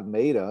said, God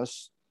made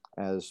us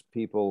as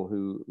people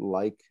who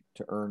like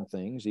to earn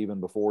things even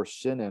before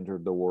sin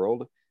entered the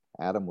world.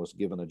 Adam was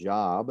given a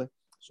job.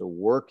 So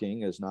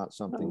working is not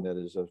something that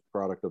is a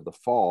product of the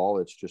fall.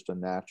 It's just a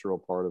natural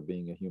part of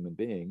being a human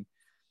being.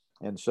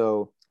 And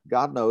so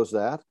God knows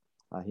that.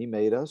 He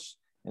made us.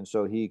 And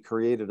so he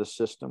created a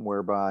system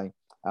whereby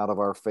out of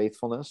our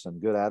faithfulness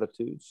and good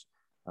attitudes,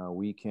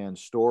 we can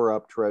store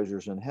up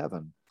treasures in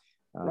heaven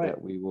that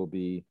we will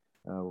be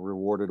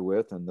rewarded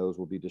with, and those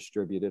will be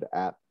distributed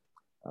at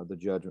the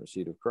judgment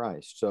seat of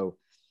Christ. So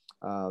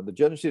the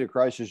judgment seat of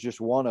Christ is just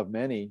one of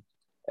many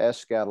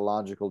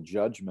eschatological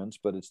judgments,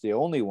 but it's the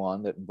only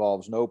one that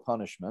involves no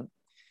punishment,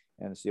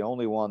 and it's the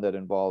only one that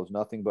involves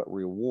nothing but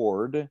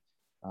reward,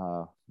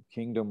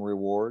 kingdom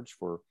rewards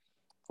for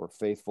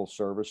faithful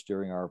service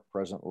during our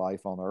present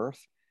life on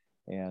earth.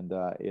 And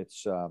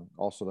it's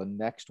also the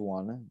next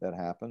one that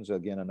happens.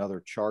 Again,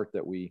 another chart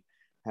that we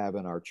have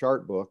in our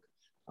chart book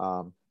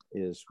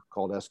is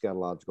called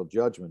Eschatological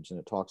Judgments, and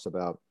it talks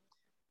about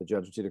the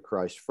judgment seat of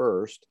Christ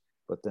first,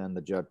 but then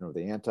the judgment of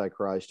the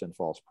Antichrist and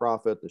false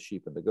prophet, the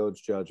sheep and the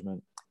goats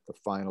judgment, the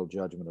final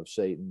judgment of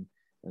Satan,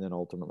 and then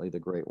ultimately the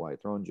great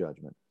white throne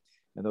judgment.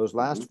 And those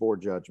last four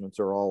judgments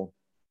are all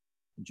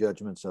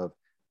judgments of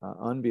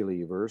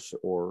unbelievers,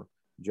 or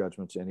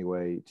judgments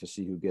anyway to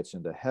see who gets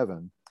into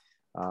heaven,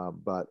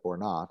 but or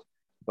not.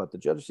 But the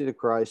judgment seat of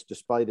Christ,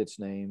 despite its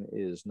name,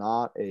 is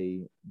not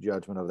a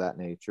judgment of that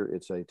nature.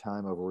 It's a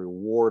time of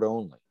reward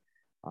only.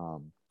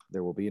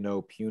 There will be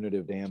no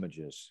punitive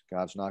damages.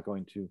 God's not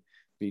going to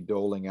be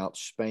doling out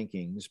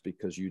spankings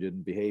because you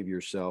didn't behave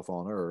yourself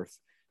on earth.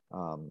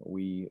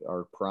 We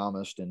are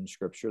promised in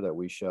Scripture that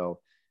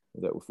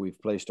that if we've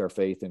placed our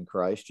faith in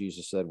Christ,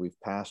 Jesus said we've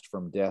passed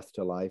from death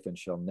to life and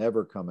shall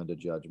never come into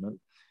judgment,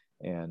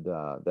 and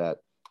that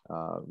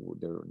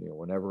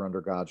we're never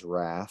under God's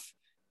wrath,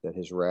 that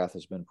his wrath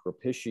has been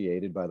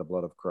propitiated by the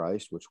blood of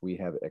Christ, which we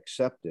have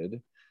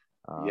accepted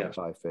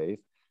by faith.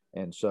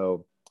 And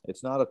so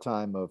it's not a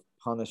time of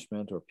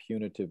punishment or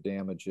punitive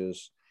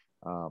damages.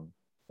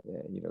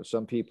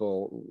 Some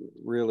people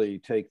really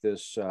take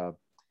this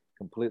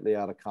completely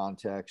out of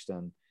context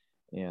and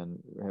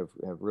have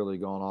really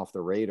gone off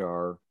the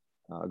radar,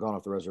 gone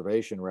off the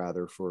reservation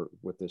rather,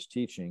 with this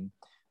teaching.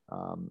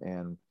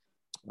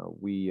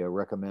 We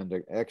recommend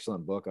an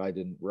excellent book. I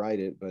didn't write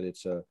it, but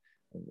it's a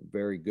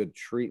very good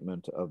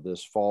treatment of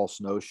this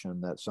false notion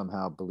that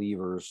somehow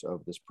believers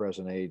of this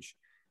present age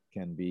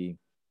can be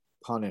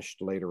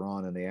punished later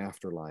on in the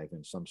afterlife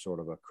in some sort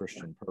of a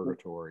Christian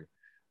purgatory.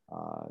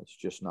 It's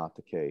just not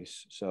the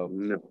case. So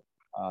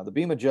the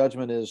Bema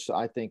Judgment is,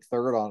 I think,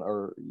 third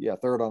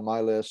on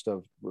my list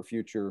of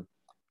future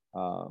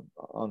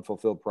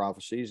unfulfilled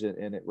prophecies,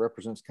 and it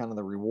represents kind of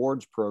the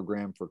rewards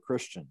program for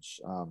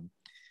Christians.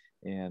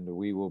 And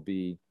we will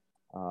be,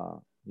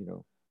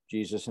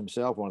 Jesus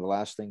himself, one of the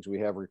last things we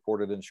have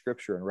recorded in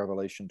Scripture in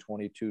Revelation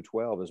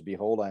 22:12 is,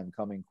 "Behold, I am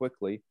coming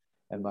quickly,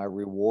 and my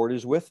reward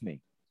is with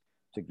me,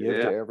 to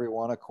give to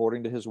everyone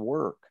according to his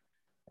work."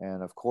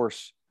 And of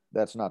course,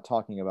 that's not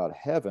talking about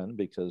heaven,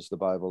 because the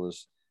Bible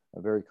is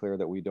very clear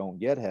that we don't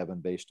get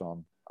heaven based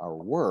on our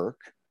work.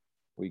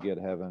 We get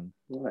heaven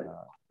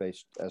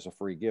based as a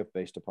free gift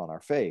based upon our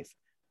faith.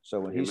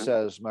 So when he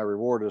says, "My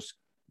reward is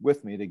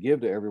with me to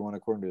give to everyone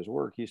according to his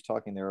work," he's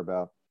talking there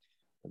about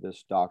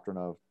this doctrine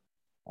of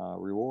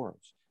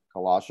rewards.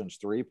 Colossians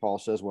 3, Paul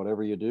says,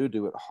 "Whatever you do,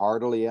 do it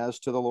heartily as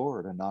to the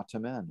Lord and not to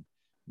men,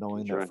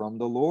 knowing that from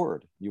the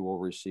Lord you will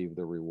receive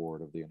the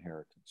reward of the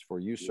inheritance, for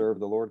you serve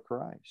the Lord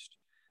Christ."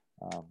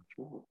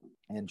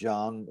 And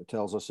John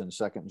tells us in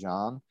 2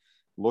 John,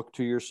 "Look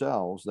to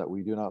yourselves that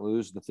we do not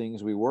lose the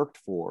things we worked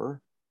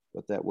for,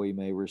 but that we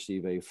may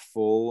receive a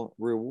full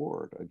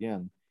reward."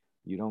 Again,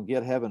 you don't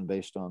get heaven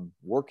based on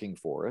working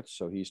for it.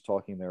 So he's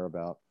talking there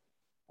about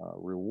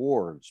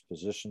rewards,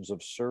 positions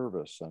of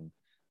service, and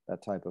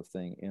that type of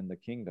thing in the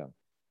kingdom.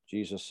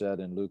 Jesus said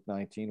in Luke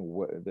 19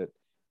 that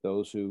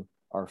those who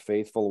are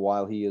faithful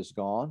while he is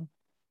gone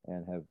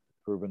and have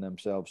proven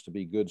themselves to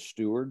be good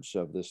stewards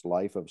of this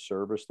life of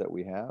service that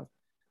we have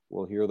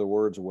will hear the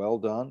words, "Well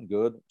done,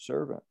 good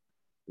servant.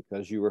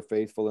 Because you were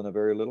faithful in a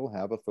very little,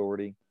 have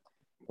authority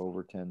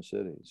over 10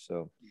 cities."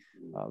 So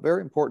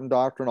very important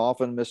doctrine,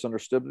 often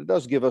misunderstood, but it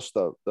does give us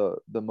the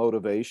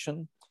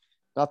motivation,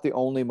 not the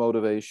only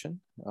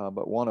motivation,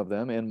 but one of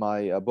them. In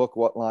my book,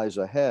 What Lies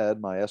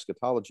Ahead, my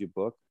eschatology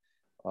book,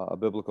 a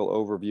biblical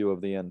overview of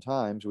the end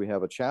times, we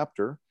have a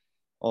chapter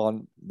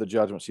on the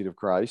judgment seat of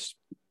Christ.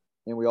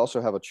 And we also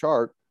have a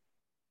chart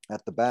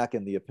at the back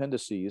in the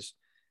appendices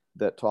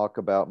that talk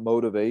about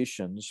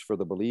motivations for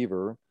the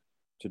believer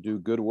to do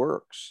good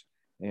works.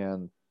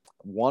 And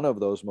one of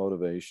those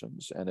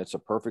motivations, and it's a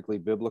perfectly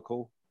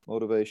biblical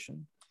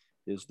motivation,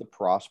 is the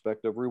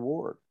prospect of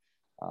reward.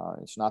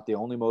 It's not the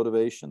only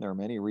motivation. There are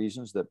many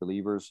reasons that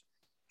believers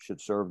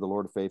should serve the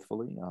Lord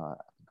faithfully.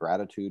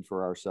 Gratitude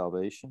for our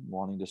salvation,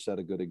 wanting to set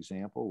a good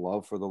example,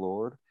 love for the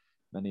Lord,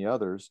 many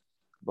others.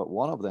 But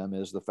one of them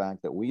is the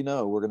fact that we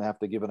know we're going to have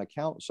to give an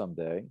account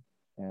someday,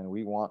 and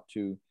we want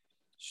to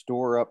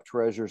store up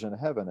treasures in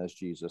heaven, as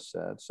Jesus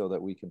said, so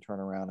that we can turn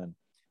around and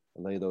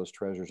lay those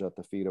treasures at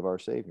the feet of our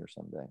Savior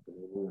someday.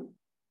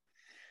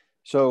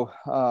 So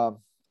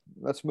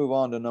let's move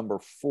on to number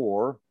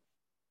 4.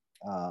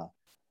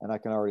 And I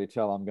can already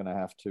tell I'm going to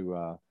have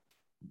to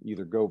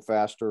either go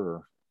faster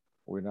or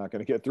we're not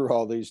going to get through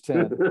all these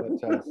 10.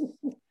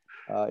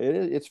 But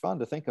it's fun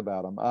to think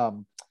about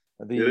them.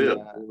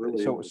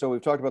 So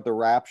we've talked about the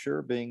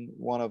rapture being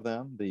one of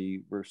them,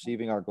 the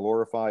receiving our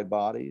glorified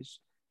bodies,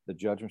 the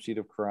judgment seat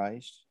of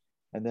Christ.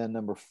 And then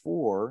number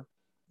 4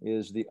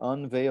 is the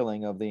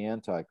unveiling of the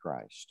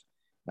Antichrist.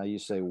 Now you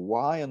say,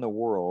 why in the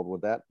world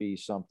would that be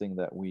something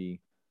that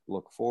we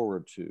look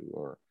forward to,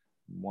 or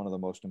one of the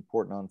most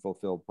important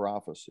unfulfilled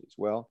prophecies?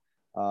 Well,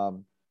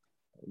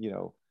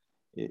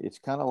 it's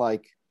kind of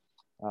like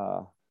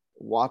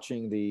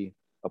watching the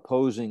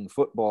opposing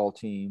football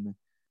team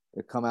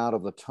come out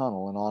of the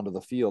tunnel and onto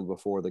the field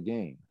before the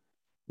game.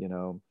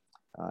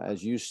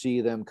 As you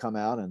see them come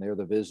out and they're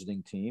the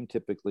visiting team,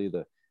 typically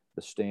the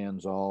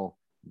stands all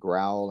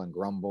growl and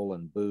grumble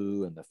and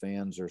boo, and the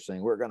fans are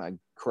saying, we're going to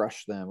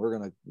crush them, we're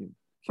going to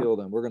kill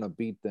them, we're going to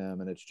beat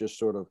them. And it's just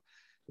sort of,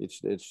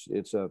 it's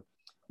a,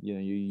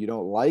 you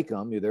don't like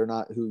them, they're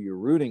not who you're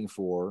rooting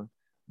for,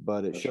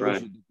 but it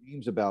shows you the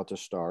game's about to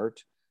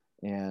start.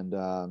 And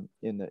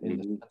in the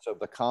sense of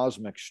the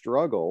cosmic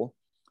struggle,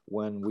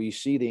 when we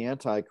see the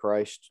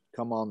Antichrist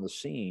come on the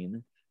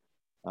scene,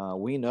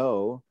 we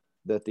know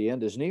that the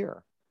end is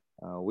near.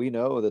 We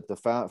know that the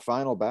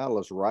final battle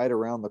is right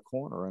around the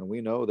corner, and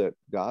we know that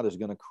God is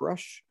going to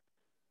crush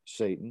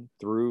Satan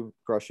through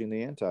crushing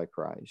the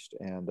Antichrist.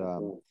 And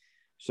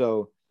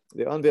so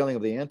the unveiling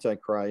of the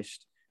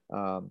Antichrist,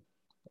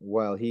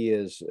 while he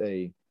is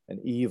an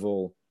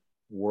evil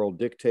world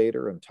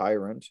dictator and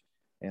tyrant,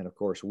 and of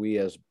course we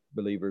as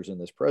believers in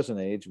this present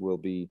age will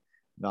be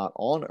not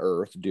on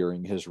earth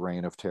during his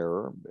reign of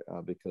terror,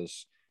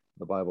 because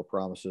the Bible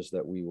promises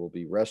that we will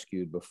be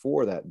rescued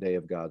before that day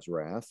of God's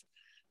wrath.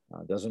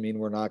 Doesn't mean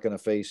we're not going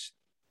to face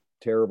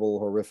terrible,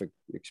 horrific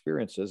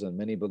experiences, and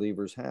many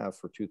believers have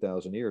for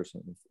 2,000 years,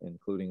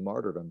 including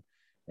martyrdom.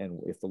 And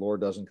if the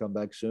Lord doesn't come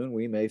back soon,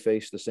 we may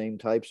face the same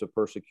types of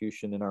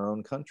persecution in our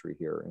own country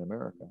here in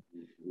America.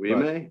 We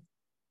may.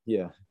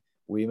 Yeah,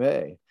 we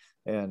may.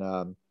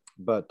 And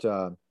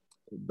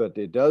but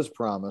it does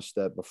promise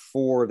that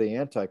before the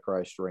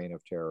Antichrist reign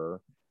of terror,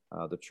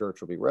 the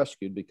church will be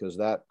rescued, because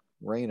that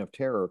reign of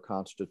terror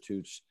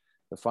constitutes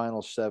the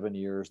final 7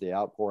 years, the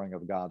outpouring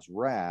of God's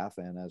wrath.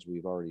 And as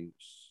we've already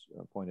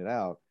pointed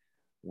out,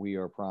 we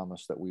are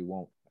promised that we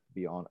won't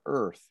be on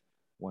earth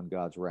when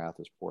God's wrath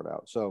is poured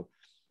out. So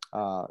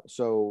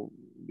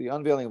the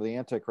unveiling of the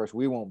Antichrist,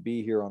 we won't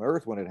be here on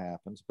earth when it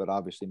happens, but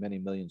obviously many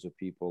millions of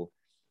people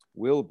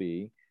will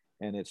be.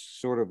 And it's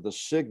sort of the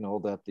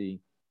signal that the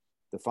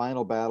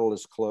final battle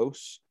is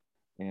close.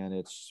 And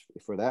it's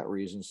for that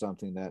reason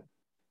something that,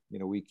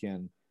 we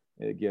can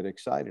get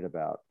excited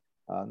about.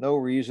 No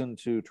reason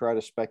to try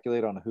to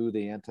speculate on who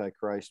the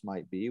Antichrist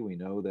might be. We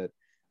know that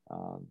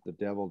the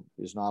devil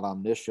is not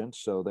omniscient,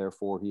 so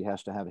therefore he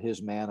has to have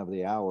his man of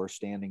the hour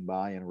standing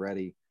by and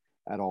ready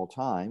at all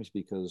times,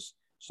 because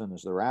as soon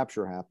as the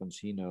rapture happens,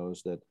 he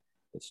knows that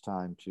it's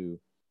time to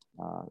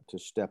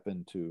step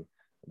into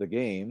the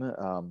game.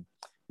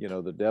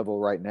 The devil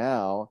right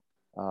now,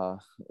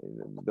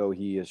 though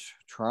he is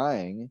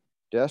trying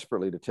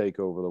desperately to take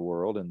over the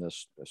world in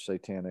this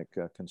satanic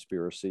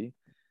conspiracy,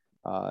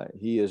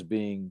 he is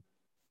being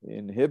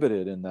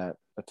inhibited in that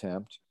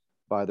attempt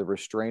by the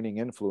restraining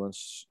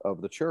influence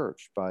of the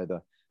church, by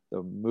the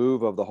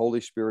move of the Holy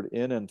Spirit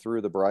in and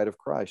through the bride of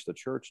Christ, the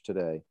church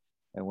today.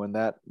 And when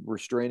that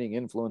restraining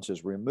influence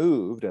is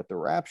removed at the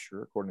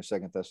rapture, according to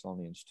 2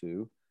 Thessalonians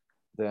 2,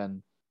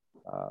 then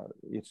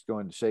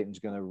Satan's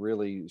going to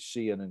really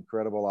see an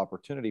incredible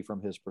opportunity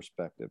from his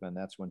perspective. And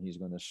that's when he's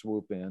going to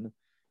swoop in,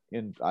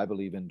 I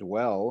believe,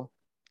 indwell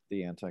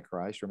the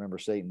Antichrist. Remember,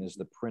 Satan is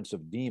the prince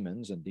of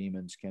demons, and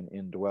demons can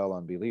indwell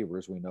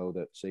unbelievers. We know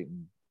that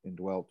Satan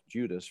indwelt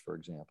Judas, for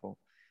example.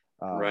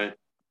 Right.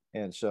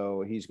 And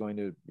so he's going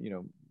to,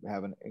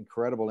 have an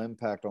incredible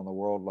impact on the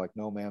world like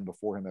no man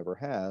before him ever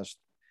has,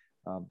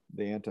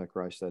 the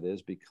Antichrist, that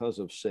is, because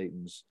of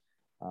Satan's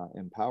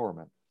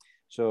empowerment.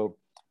 So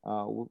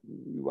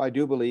I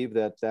do believe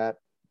that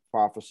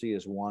prophecy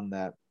is one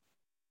that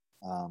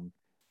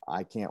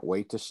I can't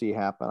wait to see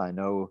happen. I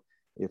know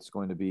it's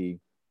going to be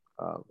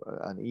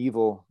an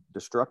evil,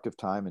 destructive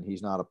time, and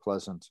he's not a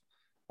pleasant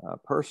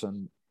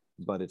person,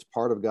 but it's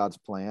part of God's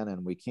plan,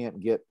 and we can't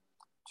get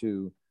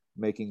to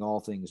making all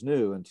things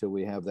new until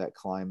we have that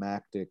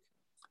climactic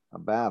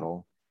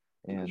battle.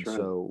 And right.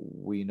 So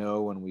we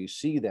know when we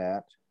see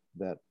that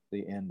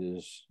the end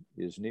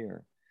is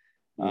near.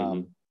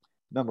 Mm-hmm.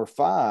 Number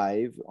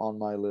 5 on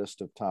my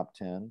list of top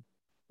 10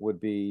 would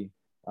be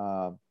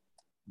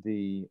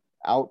the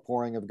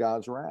outpouring of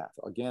God's wrath,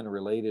 again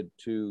related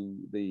to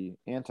the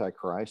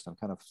Antichrist. I'm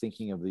kind of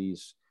thinking of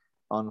these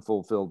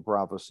unfulfilled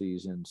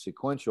prophecies in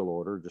sequential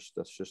order.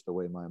 That's just the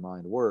way my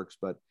mind works.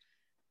 But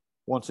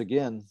once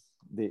again,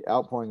 the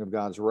outpouring of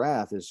God's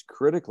wrath is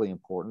critically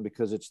important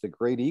because it's the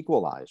great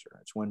equalizer.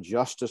 It's when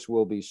justice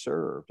will be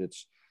served.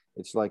 It's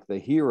like the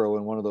hero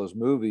in one of those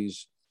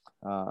movies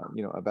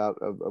about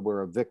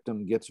where a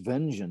victim gets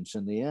vengeance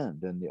in the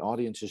end, and the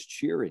audience is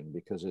cheering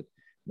because it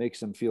makes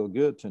them feel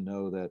good to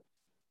know that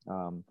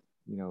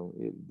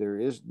there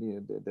is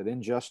that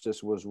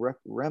injustice was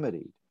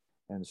remedied.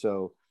 And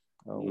so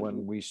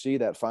when we see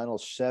that final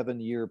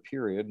 7-year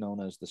period known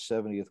as the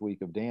 70th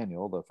week of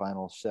Daniel, the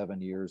final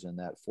 7 years in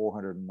that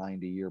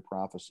 490-year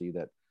prophecy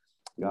that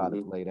God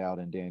has laid out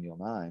in Daniel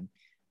 9,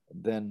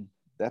 then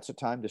that's a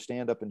time to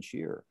stand up and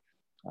cheer.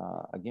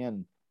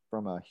 Again,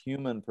 from a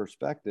human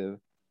perspective,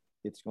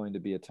 it's going to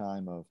be a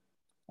time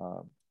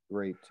of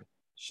great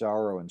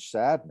sorrow and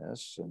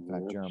sadness. In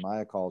fact,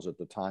 Jeremiah calls it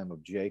the time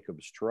of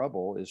Jacob's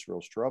trouble,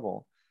 Israel's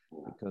trouble,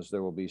 because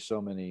there will be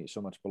so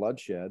much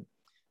bloodshed.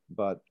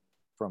 But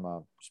from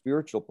a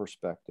spiritual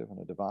perspective and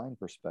a divine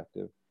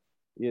perspective,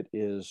 it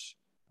is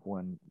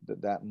when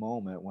that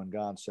moment when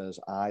God says,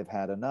 I've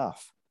had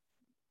enough.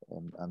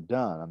 And I'm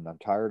done. I'm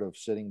tired of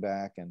sitting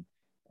back and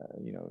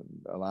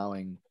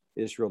allowing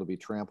Israel to be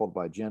trampled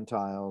by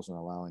Gentiles and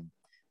allowing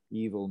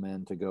evil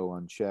men to go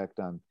unchecked.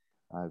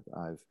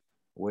 I've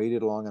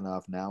waited long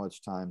enough. Now it's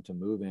time to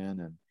move in.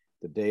 And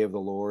the day of the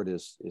Lord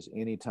is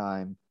any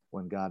time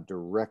when God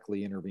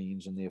directly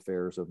intervenes in the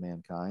affairs of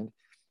mankind.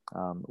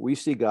 We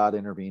see God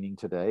intervening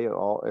today,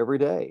 every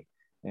day,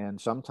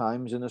 and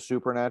sometimes in a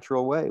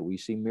supernatural way. We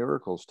see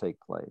miracles take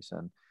place,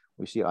 and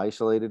we see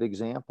isolated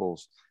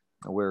examples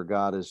where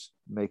God is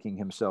making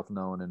himself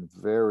known in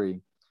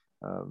very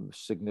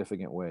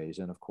significant ways.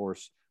 And of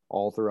course,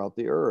 all throughout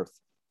the earth,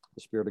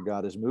 the Spirit of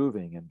God is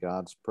moving and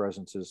God's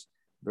presence is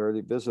very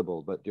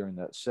visible. But during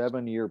that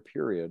 7-year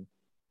period,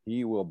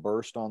 he will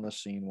burst on the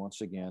scene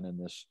once again in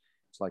this.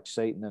 It's like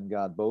Satan and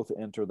God both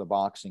enter the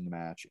boxing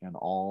match and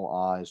all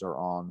eyes are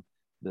on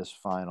this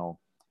final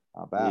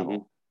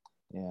battle.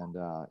 And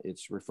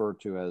it's referred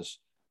to as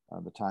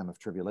the time of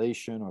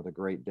tribulation, or the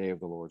great day of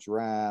the Lord's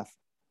wrath,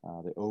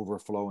 the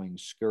overflowing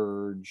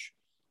scourge,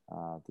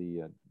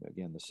 the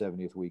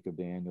 70th week of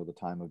Daniel, the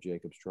time of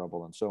Jacob's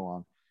trouble, and so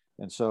on.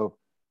 And so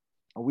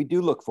we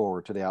do look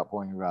forward to the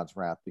outpouring of God's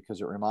wrath, because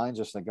it reminds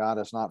us that God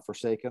has not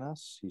forsaken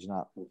us. He's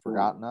not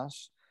forgotten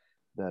us,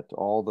 that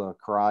all the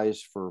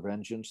cries for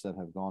vengeance that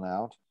have gone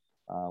out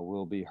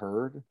will be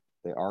heard.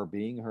 They are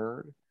being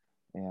heard,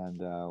 and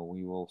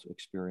we will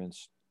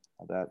experience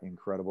that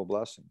incredible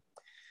blessing.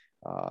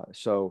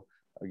 So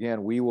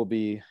again, we will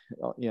be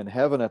in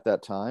heaven at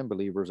that time,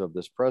 believers of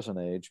this present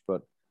age,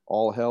 but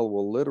all hell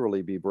will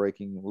literally be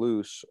breaking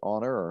loose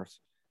on earth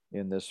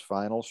in this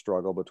final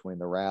struggle between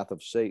the wrath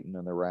of Satan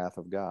and the wrath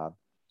of God.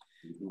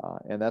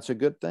 And that's a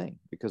good thing,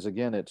 because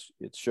again, it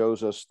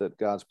shows us that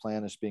God's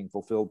plan is being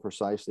fulfilled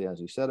precisely as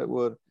he said it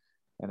would.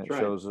 And it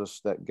shows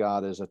us that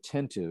God is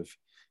attentive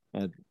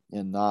and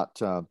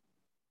not,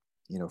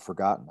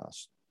 forgotten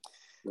us.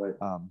 Right.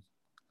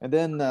 And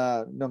then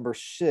number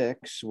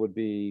 6 would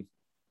be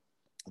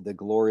the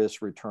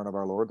glorious return of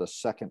our Lord, the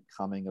second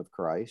coming of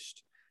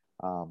Christ.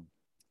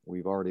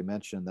 We've already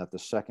mentioned that the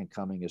second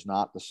coming is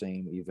not the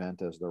same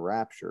event as the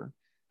rapture.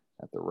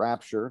 At the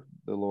rapture,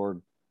 the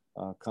Lord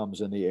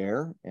comes in the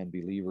air and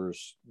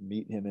believers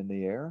meet him in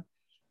the air.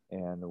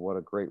 And what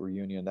a great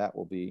reunion that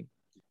will be.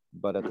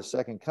 But at the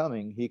second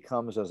coming, he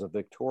comes as a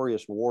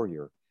victorious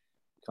warrior,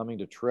 coming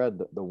to tread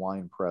the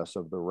winepress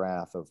of the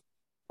wrath of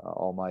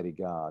Almighty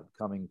God,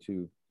 coming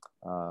to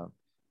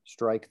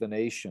strike the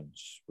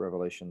nations,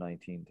 Revelation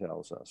 19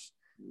 tells us,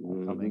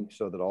 coming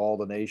so that all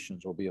the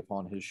nations will be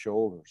upon his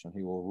shoulders, and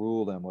he will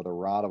rule them with a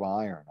rod of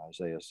iron,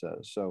 Isaiah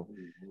says. So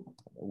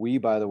we,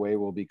 by the way,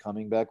 will be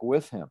coming back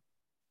with him.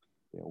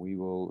 We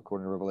will,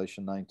 according to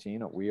Revelation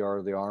 19, we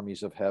are the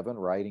armies of heaven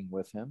riding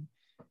with him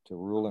to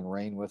rule and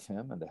reign with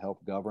him and to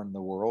help govern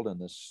the world in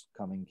this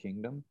coming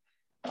kingdom.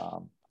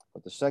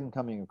 But the second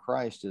coming of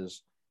Christ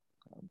is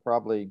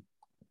probably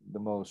the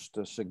most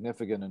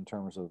significant in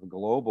terms of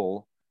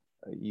global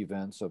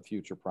events of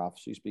future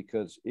prophecies,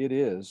 because it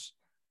is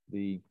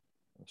the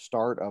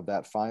start of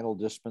that final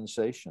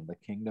dispensation, the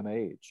kingdom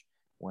age,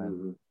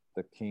 when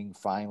the king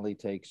finally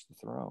takes the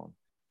throne.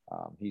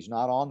 He's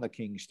not on the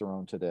king's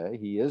throne today.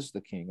 He is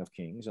the King of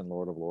Kings and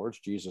Lord of Lords.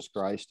 Jesus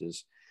Christ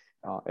is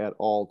at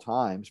all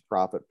times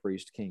prophet,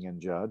 priest, king, and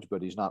judge,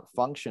 but he's not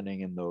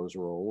functioning in those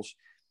roles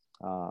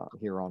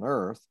here on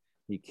earth.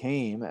 He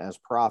came as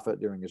prophet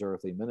during his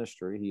earthly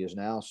ministry. He is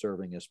now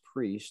serving as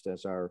priest,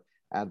 as our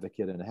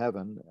advocate in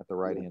heaven at the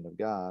right hand of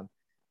God.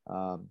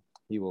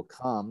 He will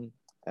come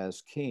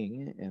as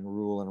king and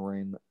rule and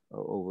reign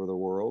over the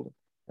world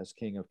as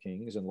King of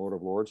Kings and Lord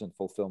of Lords in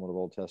fulfillment of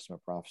Old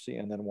Testament prophecy.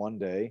 And then one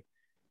day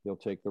he'll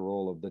take the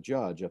role of the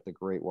judge at the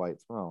great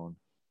white throne,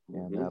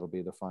 and that'll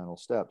be the final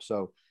step.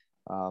 So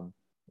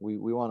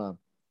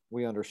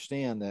we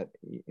understand that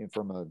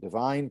from a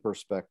divine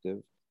perspective,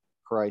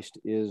 Christ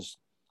is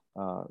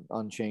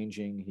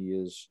unchanging. He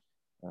is,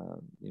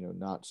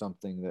 not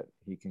something that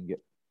he can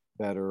get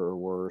better or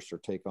worse or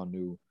take on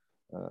new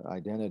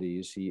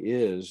identities. He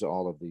is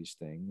all of these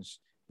things.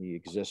 He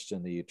exists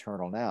in the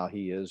eternal now.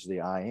 He is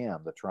the I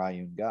am, the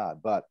triune God.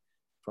 But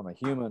from a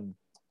human,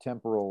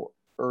 temporal,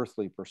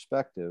 earthly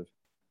perspective,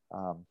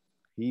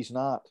 he's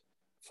not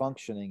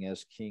functioning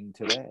as king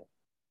today.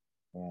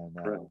 And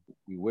Right.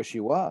 we wish he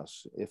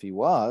was. If he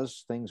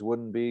was, things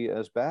wouldn't be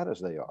as bad as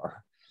they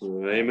are.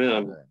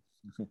 Amen.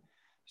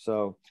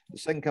 So the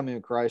second coming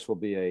of Christ will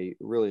be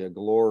really a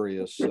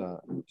glorious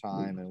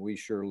time, and we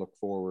sure look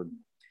forward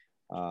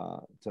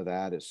to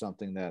that. It's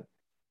something that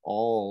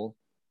all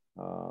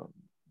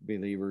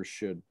believers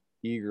should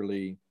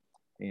eagerly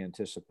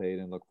anticipate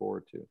and look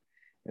forward to.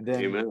 And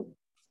then Amen.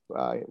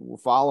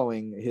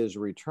 Following his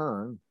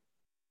return,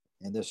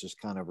 and this is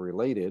kind of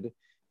related,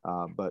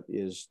 but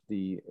is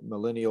the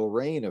millennial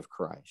reign of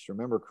Christ.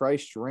 Remember,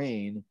 Christ's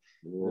reign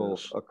will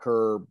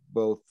occur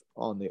both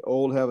on the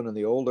old heaven and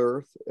the old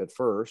earth at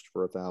first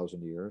for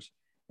 1,000 years,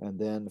 and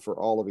then for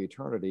all of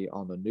eternity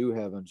on the new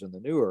heavens and the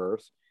new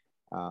earth,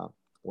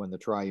 when the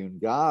triune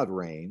God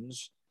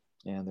reigns,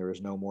 and there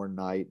is no more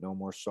night, no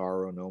more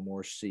sorrow, no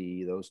more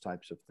sea, those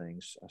types of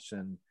things.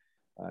 Sin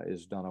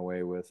is done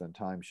away with, and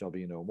time shall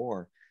be no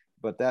more.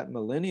 But that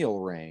millennial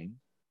reign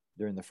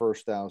during the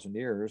first 1,000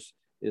 years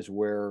is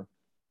where,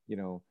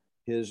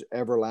 his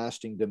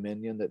everlasting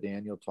dominion that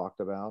Daniel talked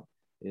about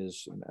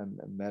is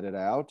meted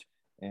out,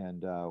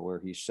 and where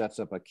he sets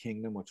up a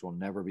kingdom which will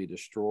never be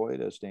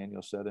destroyed, as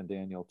Daniel said in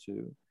Daniel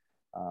 2.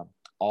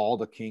 All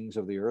the kings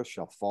of the earth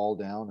shall fall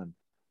down and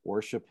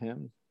worship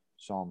him.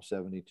 Psalm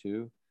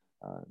 72,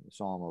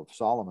 Psalm of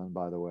Solomon,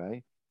 by the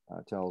way,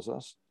 tells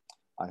us.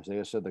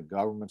 Isaiah said the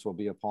governments will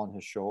be upon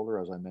his shoulder,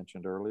 as I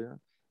mentioned earlier.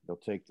 He'll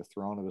take the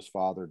throne of his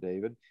father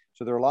David.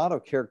 So there are a lot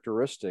of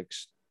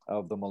characteristics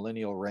of the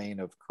millennial reign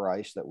of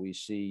Christ that we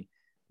see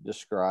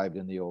described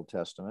in the Old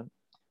Testament.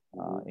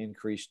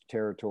 Increased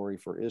territory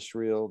for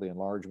Israel, the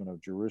enlargement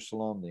of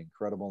Jerusalem, the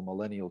incredible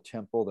millennial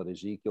temple that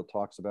Ezekiel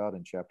talks about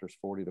in chapters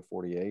 40 to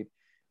 48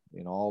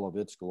 in all of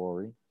its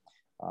glory.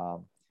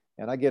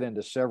 And I get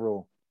into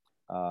several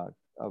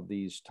of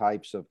these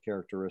types of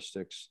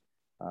characteristics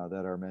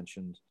that are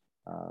mentioned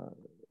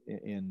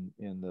in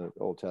the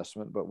Old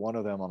Testament, but one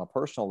of them on a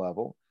personal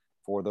level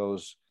for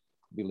those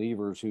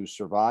believers who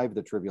survive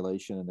the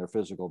tribulation in their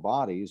physical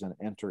bodies and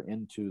enter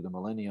into the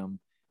millennium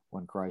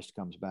when Christ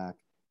comes back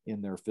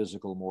in their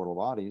physical mortal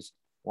bodies.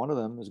 One of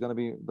them is going to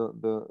be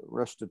the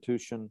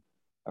restitution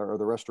or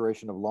the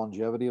restoration of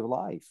longevity of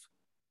life.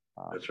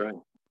 That's right.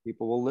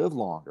 People will live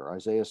longer.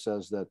 Isaiah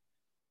says that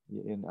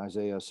in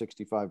Isaiah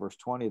 65 verse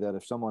 20, that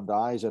if someone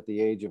dies at the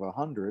age of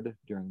 100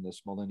 during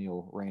this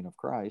millennial reign of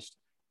Christ,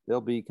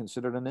 they'll be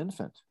considered an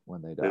infant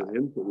when they die.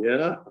 Yeah,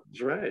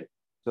 that's right.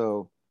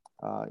 So,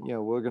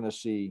 we're going to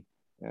see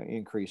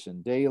increase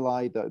in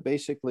daylight.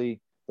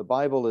 Basically, the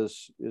Bible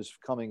is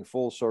coming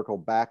full circle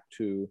back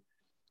to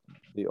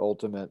the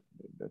ultimate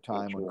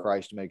time when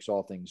Christ makes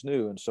all things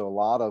new. And so a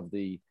lot of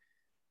the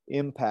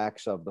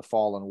impacts of the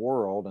fallen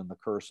world and the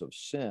curse of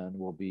sin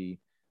will be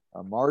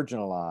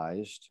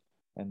marginalized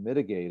and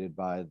mitigated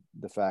by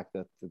the fact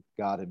that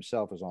God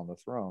himself is on the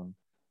throne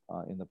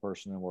in the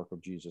person and work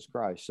of Jesus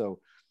Christ. So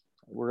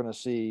we're going to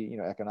see,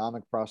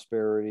 economic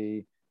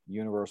prosperity,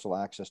 universal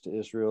access to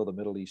Israel. The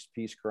Middle East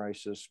peace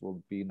crisis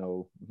will be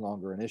no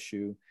longer an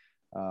issue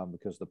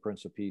because the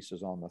Prince of Peace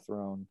is on the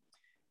throne.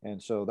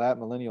 And so that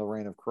millennial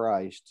reign of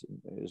Christ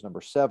is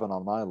number 7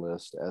 on my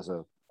list as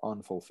an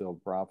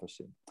unfulfilled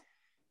prophecy.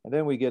 And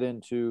then we get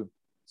into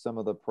some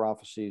of the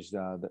prophecies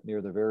that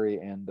near the very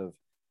end of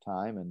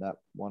time, and that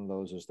one of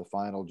those is the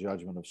final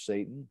judgment of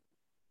Satan.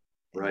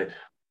 Right. And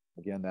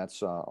again,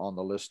 that's on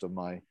the list of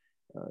my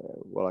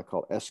what I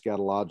call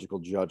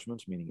eschatological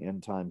judgments, meaning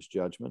end times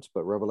judgments.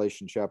 But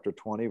Revelation chapter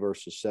 20,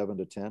 verses 7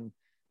 to 10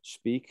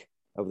 speak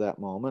of that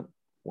moment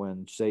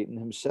when Satan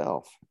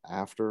himself,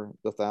 after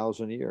the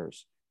 1,000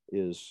 years,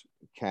 is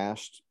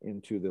cast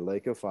into the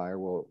lake of fire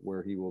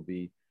where he will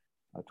be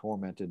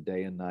tormented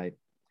day and night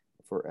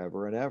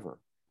forever and ever.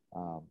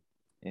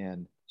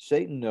 And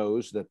Satan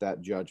knows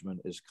that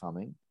judgment is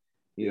coming.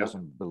 He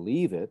doesn't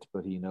believe it,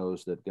 but he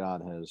knows that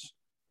God has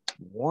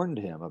warned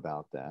him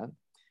about that.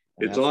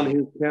 And it's on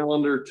his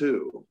calendar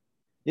too.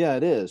 Yeah,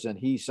 it is. And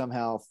he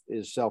somehow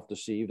is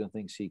self-deceived and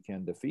thinks he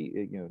can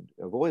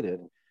avoid it.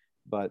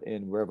 But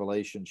in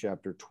Revelation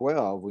chapter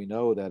 12, we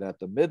know that at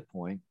the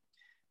midpoint,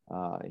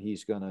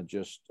 he's going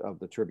to of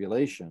the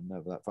tribulation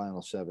of that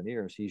final 7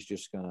 years, he's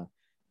just going to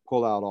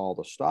pull out all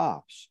the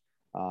stops.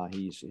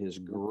 His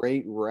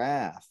great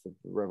wrath,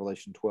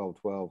 Revelation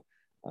 12:12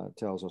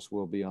 tells us,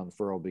 will be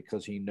unfurled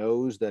because he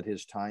knows that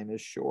his time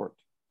is short,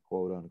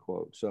 quote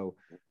unquote. So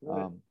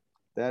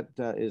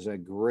that is a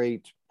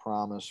great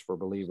promise for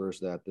believers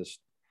that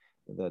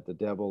the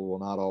devil will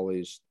not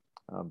always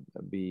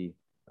be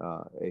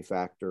a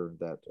factor,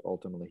 that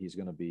ultimately he's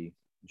going to be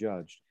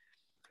judged.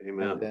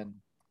 Amen. And then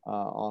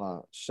on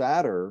a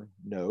sadder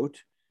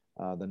note,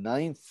 the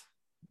 9th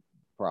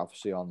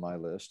prophecy on my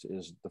list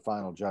is the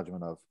final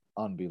judgment of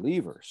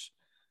unbelievers.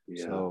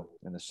 Yeah. So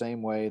in the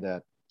same way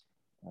that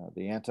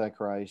the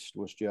Antichrist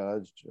was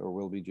judged or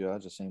will be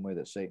judged, the same way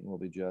that Satan will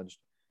be judged,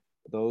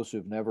 those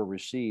who've never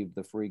received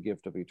the free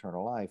gift of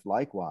eternal life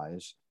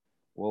likewise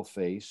will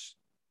face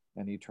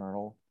an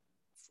eternal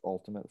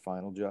ultimate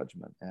final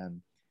judgment.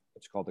 And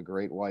it's called the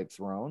Great White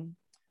Throne.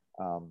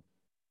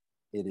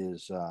 It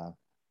is a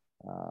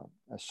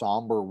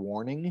somber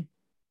warning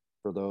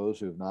for those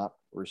who have not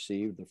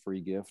received the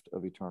free gift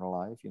of eternal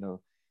life. You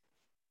know,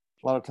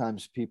 a lot of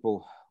times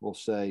people will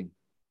say,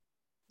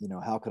 you know,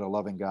 how could a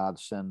loving God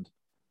send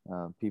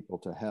people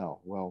to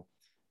hell? Well,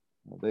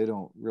 they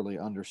don't really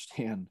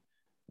understand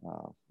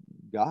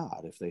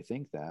God if they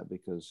think that,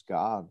 because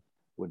God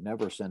would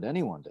never send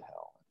anyone to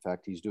hell. In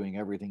fact, he's doing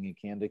everything he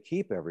can to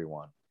keep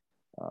everyone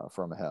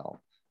from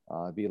hell.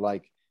 It'd be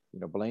like, you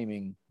know,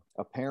 blaming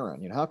a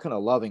parent. You know, how can a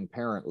loving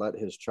parent let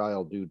his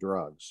child do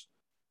drugs?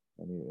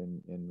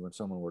 And when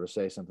someone were to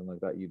say something like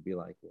that, you'd be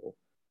like, well,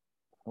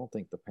 I don't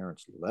think the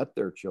parents let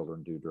their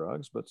children do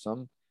drugs, but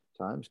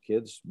sometimes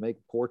kids make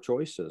poor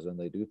choices and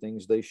they do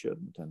things they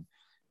shouldn't.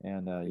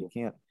 And you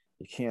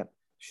can't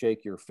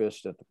shake your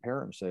fist at the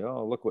parent and say,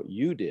 oh, look what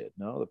you did.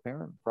 No, the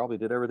parent probably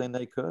did everything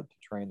they could to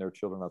train their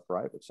children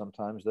upright, but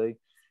sometimes they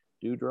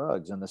do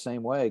drugs. In the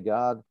same way,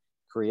 God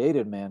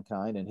created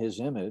mankind in his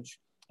image,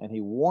 and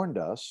he warned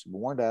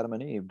Adam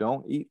and Eve,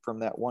 don't eat from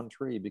that one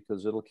tree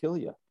because it'll kill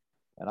you.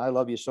 And I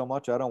love you so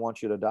much, I don't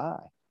want you to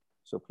die.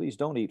 So please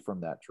don't eat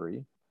from that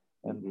tree.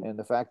 And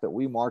the fact that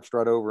we marched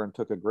right over and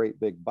took a great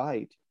big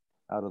bite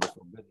out of the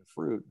forbidden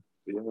fruit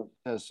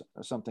says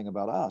something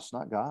about us,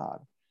 not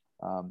God.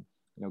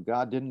 You know,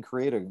 God didn't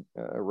create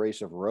a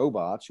race of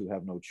robots who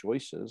have no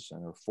choices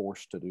and are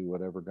forced to do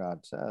whatever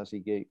God says.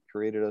 He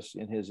created us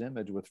in his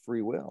image with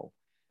free will.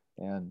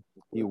 And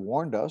he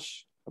warned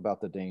us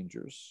about the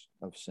dangers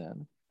of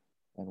sin,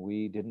 and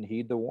we didn't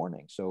heed the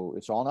warning. So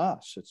it's on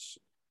us. It's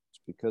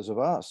because of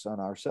us and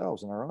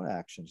ourselves and our own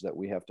actions that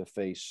we have to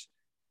face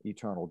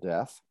eternal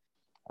death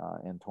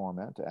and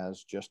torment,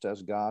 just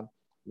as God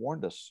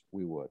warned us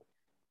we would.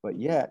 But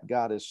yet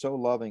God is so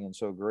loving and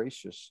so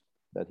gracious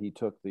that he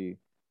took the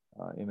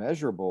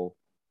immeasurable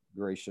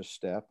gracious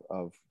step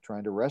of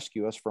trying to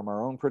rescue us from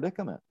our own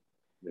predicament.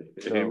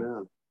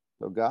 Amen.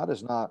 So God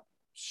is not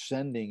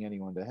sending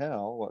anyone to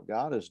hell. What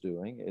God is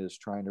doing is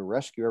trying to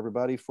rescue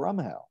everybody from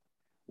hell.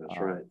 That's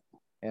right.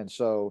 And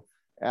so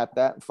at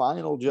that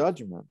final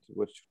judgment,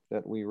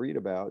 that we read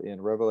about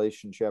in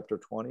Revelation chapter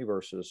 20,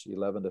 verses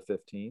 11 to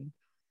 15,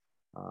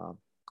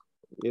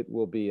 it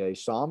will be a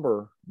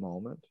somber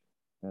moment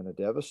and a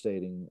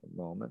devastating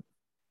moment.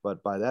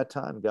 But by that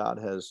time, God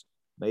has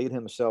made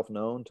himself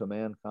known to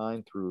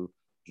mankind through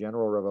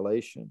general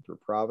revelation, through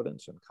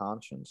providence and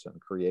conscience and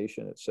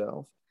creation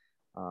itself.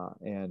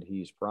 And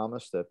he's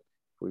promised that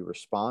if we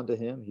respond to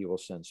him, he will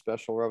send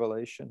special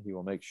revelation. He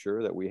will make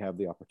sure that we have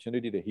the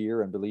opportunity to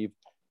hear and believe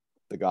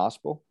the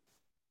gospel.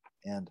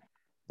 And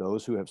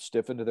those who have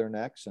stiffened their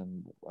necks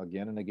and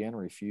again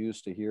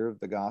refuse to hear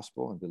the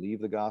gospel and believe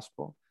the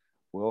gospel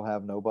will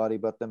have nobody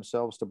but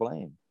themselves to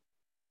blame.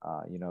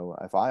 You know,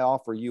 if I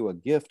offer you a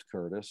gift,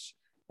 Curtis,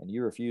 and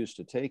you refuse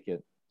to take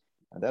it,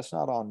 that's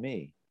not on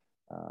me.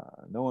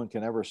 No one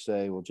can ever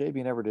say, well,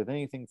 JB never did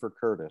anything for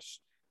Curtis.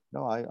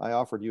 No, I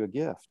offered you a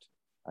gift.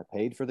 I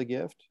paid for the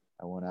gift.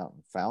 I went out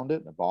and found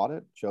it, and bought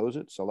it, chose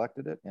it,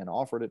 selected it, and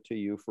offered it to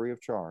you free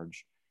of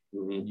charge.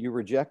 And you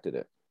rejected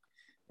it.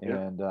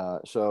 And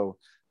so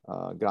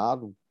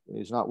God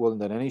is not willing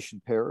that any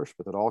should perish,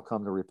 but that all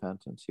come to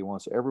repentance. He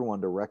wants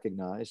everyone to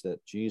recognize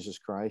that Jesus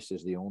Christ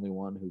is the only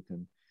one who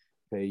can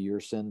pay your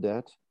sin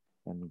debt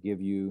and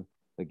give you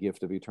the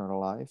gift of eternal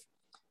life.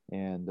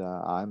 And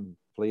I'm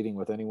pleading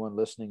with anyone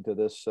listening to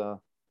this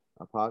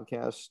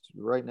podcast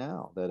right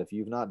now that if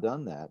you've not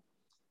done that,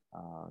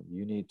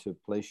 you need to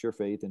place your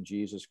faith in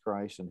Jesus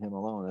Christ and him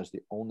alone as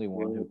the only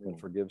one who can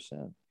forgive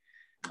sin.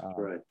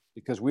 Right.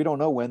 Because we don't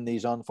know when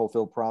these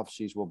unfulfilled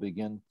prophecies will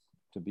begin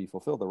to be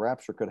fulfilled. The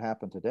rapture could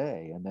happen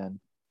today, and then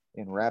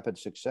in rapid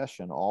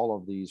succession, all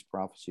of these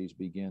prophecies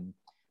begin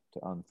to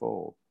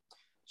unfold.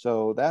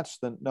 So that's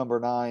the number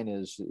 9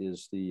 is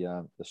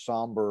the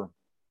somber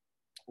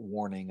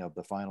warning of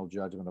the final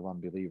judgment of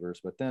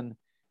unbelievers. But then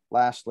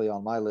lastly,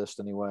 on my list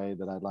anyway,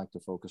 that I'd like to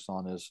focus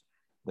on is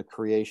the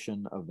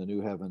creation of the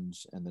new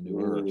heavens and the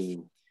new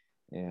earth.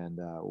 And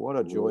what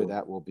a joy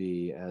that will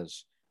be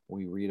as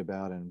we read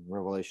about in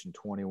Revelation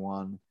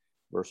 21,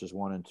 verses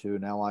 1 and 2.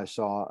 Now I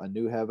saw a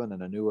new heaven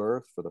and a new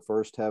earth, for the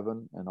first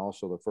heaven and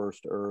also the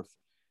first earth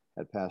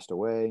had passed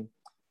away.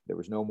 There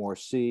was no more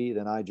sea.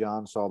 Then I,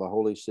 John, saw the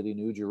holy city,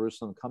 New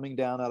Jerusalem, coming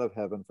down out of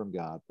heaven from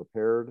God,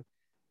 prepared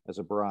as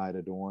a bride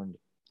adorned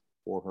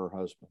for her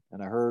husband.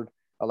 And I heard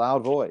a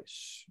loud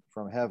voice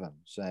from heaven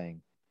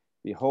saying,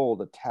 behold,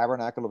 the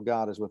tabernacle of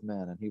God is with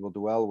men, and he will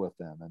dwell with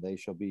them, and they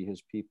shall be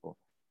his people.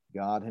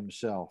 God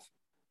himself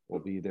will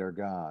be their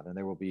God, and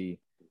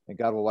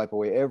God will wipe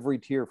away every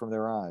tear from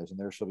their eyes, and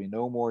there shall be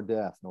no more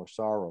death, nor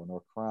sorrow,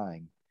 nor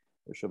crying.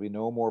 There shall be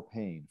no more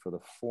pain, for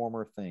the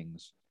former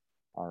things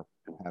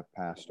have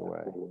passed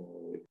away.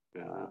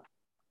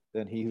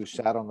 Then he who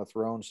sat on the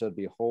throne said,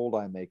 behold,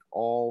 I make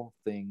all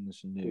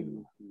things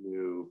new.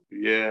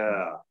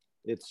 Yeah.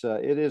 It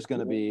is going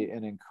to be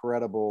an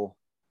incredible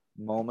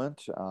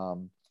moment,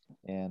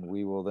 and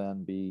we will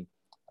then be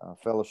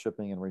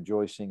fellowshipping and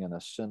rejoicing in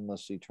a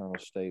sinless eternal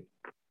state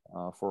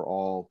for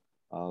all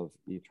of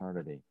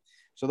eternity.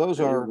 So those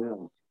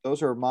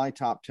are my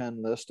top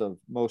 10 list of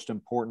most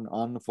important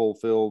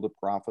unfulfilled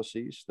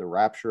prophecies: the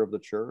rapture of the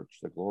church,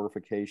 the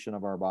glorification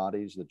of our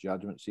bodies, the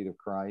judgment seat of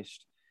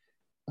Christ,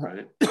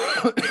 Right.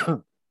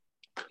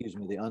 excuse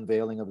me, the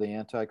unveiling of the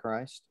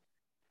Antichrist,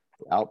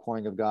 the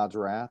outpouring of God's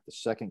wrath, the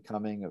second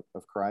coming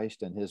of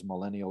Christ and his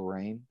millennial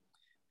reign,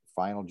 the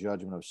final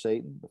judgment of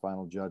Satan, the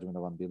final judgment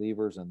of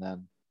unbelievers, and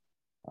then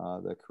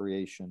the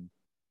creation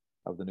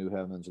of the new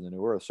heavens and the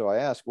new earth. So I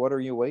ask, what are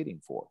you waiting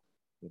for?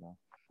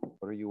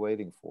 What are you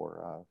waiting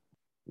for?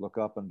 Look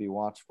up and be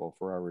watchful,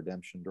 for our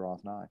redemption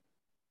draweth nigh.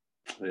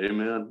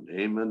 Amen.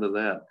 Amen to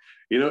that.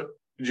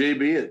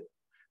 JB, it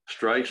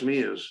strikes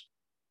me as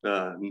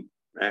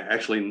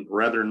actually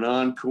rather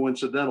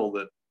non-coincidental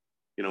that,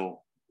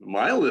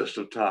 my list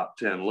of top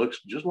 10 looks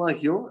just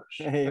like yours.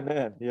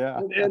 Amen. Yeah.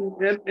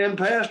 And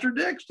Pastor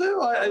Dick's too.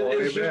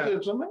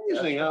 It's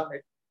amazing.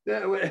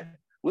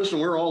 Listen,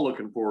 we're all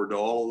looking forward to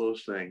all of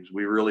those things.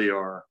 We really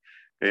are.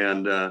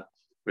 And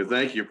we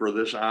thank you for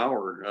this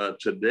hour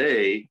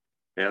today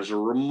as a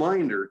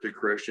reminder to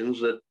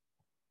Christians that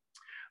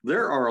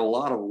there are a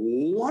lot of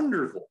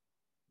wonderful,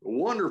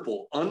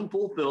 wonderful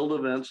unfulfilled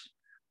events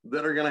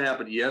that are going to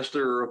happen. Yes,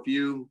 there are a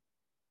few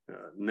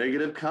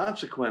negative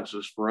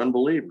consequences for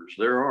unbelievers.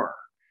 There are.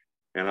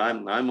 And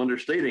I'm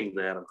understating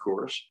that, of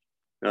course.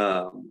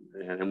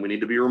 And we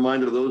need to be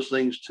reminded of those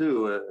things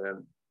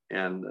too.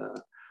 And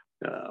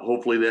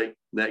hopefully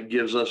that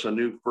gives us a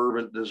new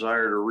fervent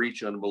desire to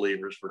reach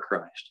unbelievers for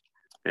Christ.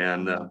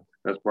 And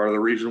that's part of the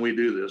reason we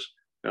do this,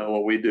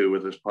 what we do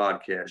with this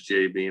podcast,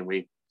 JB. And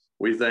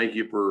we thank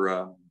you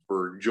for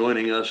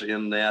joining us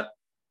in that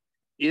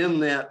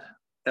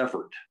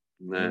effort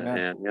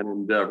and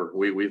endeavor.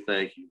 We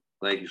thank you.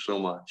 Thank you so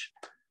much.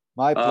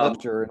 My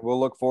pleasure. And we'll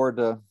look forward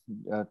to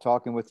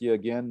talking with you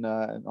again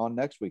on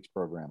next week's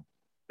program.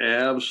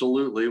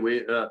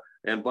 Absolutely.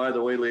 And by the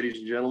way, ladies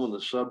and gentlemen,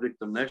 the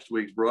subject of next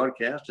week's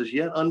broadcast is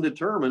yet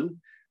undetermined.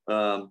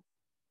 I'm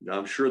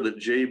sure that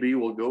JB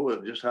will go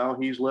with just how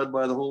he's led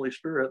by the Holy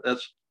Spirit.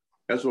 That's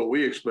what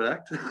we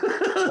expect.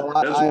 Well,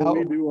 that's what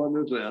we do on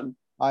this end.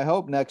 I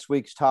hope next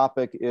week's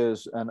topic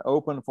is an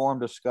open forum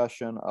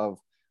discussion of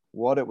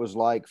what it was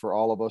like for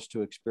all of us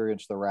to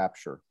experience the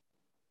rapture.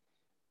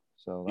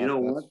 So that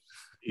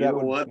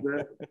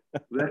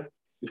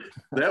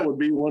would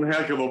be one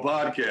heck of a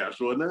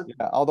podcast, wouldn't it?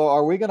 Yeah. Although,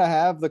 are we going to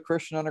have the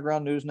Christian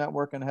Underground News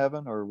Network in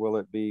heaven, or will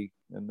it be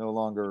no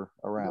longer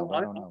around? Well,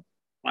 I don't know.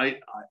 I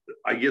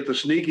get the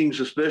sneaking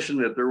suspicion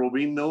that there will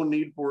be no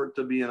need for it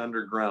to be an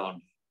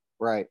underground.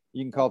 Right.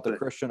 You can call it the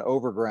Christian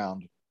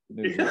Overground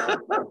News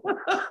Network.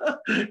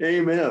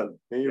 Amen.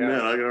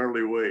 Yeah. I can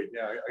hardly wait.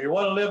 Yeah. You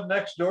want to live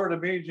next door to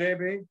me,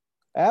 JB?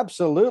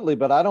 Absolutely,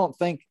 but I don't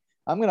think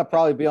I'm going to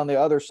probably be on the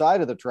other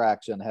side of the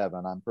tracks in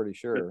heaven. I'm pretty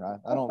sure.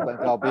 I don't think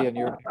I'll be in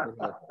your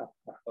neighborhood.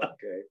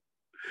 Okay.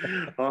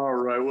 All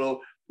right.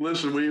 Well,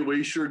 listen,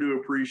 we sure do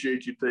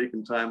appreciate you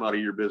taking time out of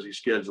your busy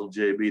schedule,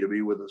 JB, to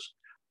be with us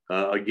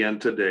again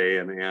today.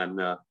 And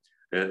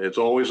it's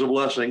always a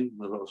blessing.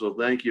 So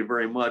thank you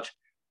very much.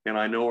 And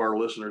I know our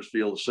listeners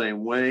feel the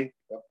same way.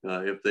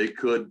 If they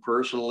could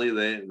personally,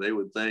 they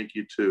would thank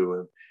you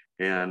too.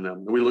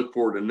 And we look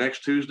forward to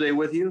next Tuesday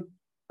with you.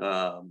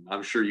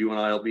 I'm sure you and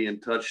I will be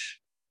in touch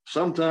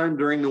sometime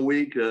during the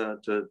week to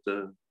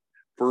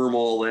firm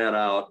all that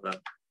out.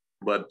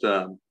 But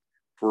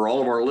for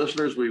all of our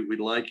listeners, we'd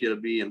like you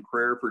to be in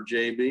prayer for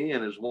JB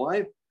and his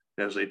wife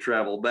as they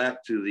travel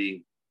back to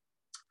the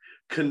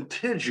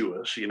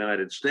contiguous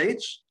United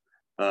States.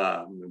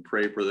 And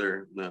pray for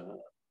their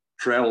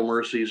travel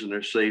mercies and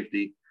their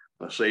safety,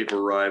 a safe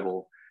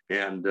arrival,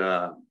 and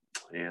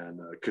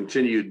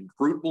continued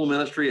fruitful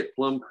ministry at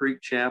Plum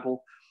Creek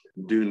Chapel.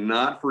 Do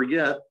not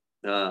forget,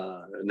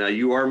 now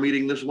you are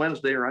meeting this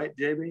Wednesday, right,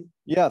 JB?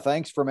 Yeah,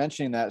 thanks for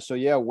mentioning that. So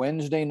yeah,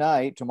 Wednesday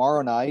night,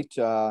 tomorrow night,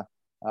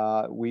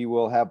 we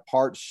will have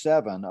part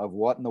 7 of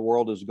What in the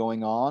World is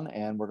Going On,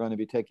 and we're going to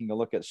be taking a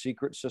look at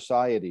secret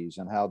societies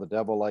and how the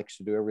devil likes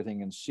to do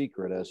everything in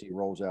secret as he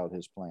rolls out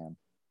his plan.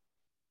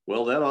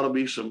 Well, that ought to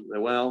be just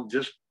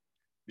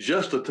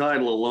the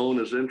title alone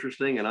is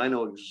interesting, and I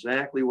know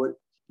exactly what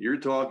you're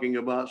talking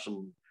about.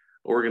 Some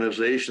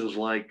organizations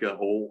like, I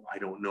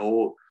don't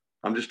know,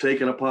 I'm just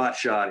taking a pot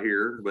shot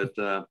here, but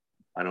I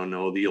don't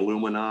know, the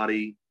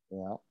Illuminati,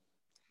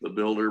 the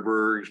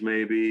Bilderbergs,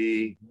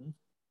 maybe.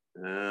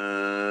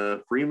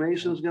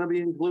 Freemasons going to be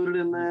included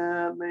in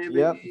that, maybe.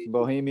 Yep,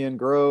 Bohemian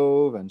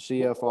Grove and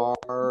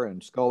CFR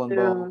and Skull and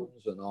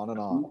Bones and on and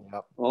on.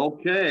 Yep.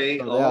 Okay,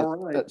 so all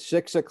right. At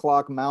 6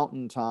 o'clock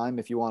Mountain Time,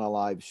 if you want to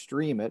live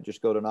stream it,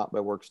 just go to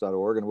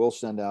notbyworks.org and we'll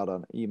send out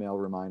an email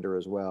reminder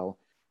as well.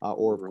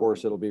 Or of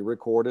course, it'll be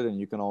recorded, and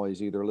you can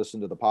always either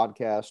listen to the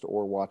podcast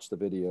or watch the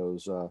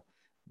videos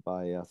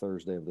by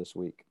Thursday of this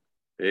week.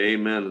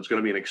 Amen. It's going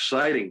to be an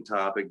exciting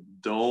topic.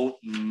 Don't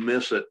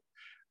miss it.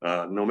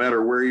 No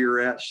matter where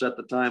you're at, set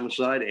the time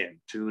aside and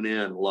tune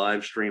in,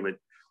 live stream it.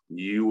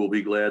 You will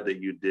be glad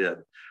that you did.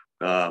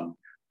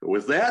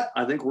 With that,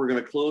 I think we're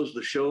going to close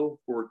the show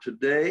for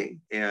today.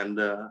 And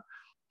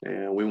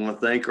And we want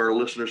to thank our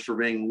listeners for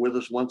being with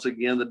us once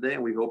again today.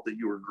 And we hope that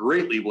you were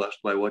greatly blessed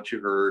by what you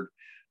heard.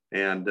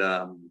 And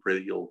pray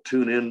that you'll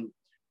tune in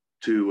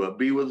to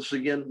be with us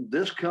again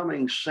this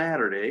coming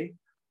Saturday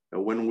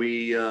when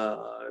we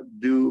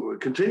do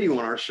continue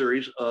on our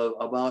series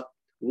about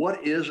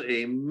what is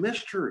a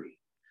mystery.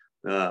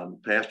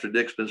 Pastor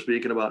Dick's been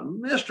speaking about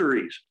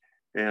mysteries,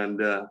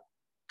 and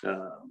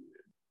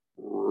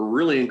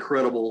really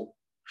incredible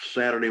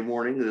Saturday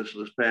morning, this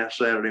past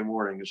Saturday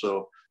morning.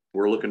 So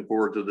we're looking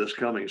forward to this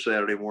coming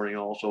Saturday morning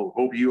also.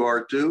 Hope you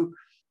are too.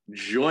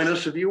 Join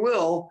us if you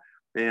will.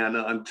 And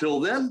until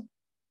then,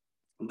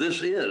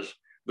 this is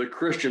the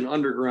Christian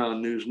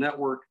Underground News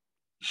Network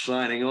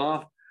signing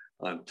off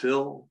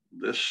until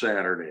this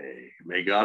Saturday. May God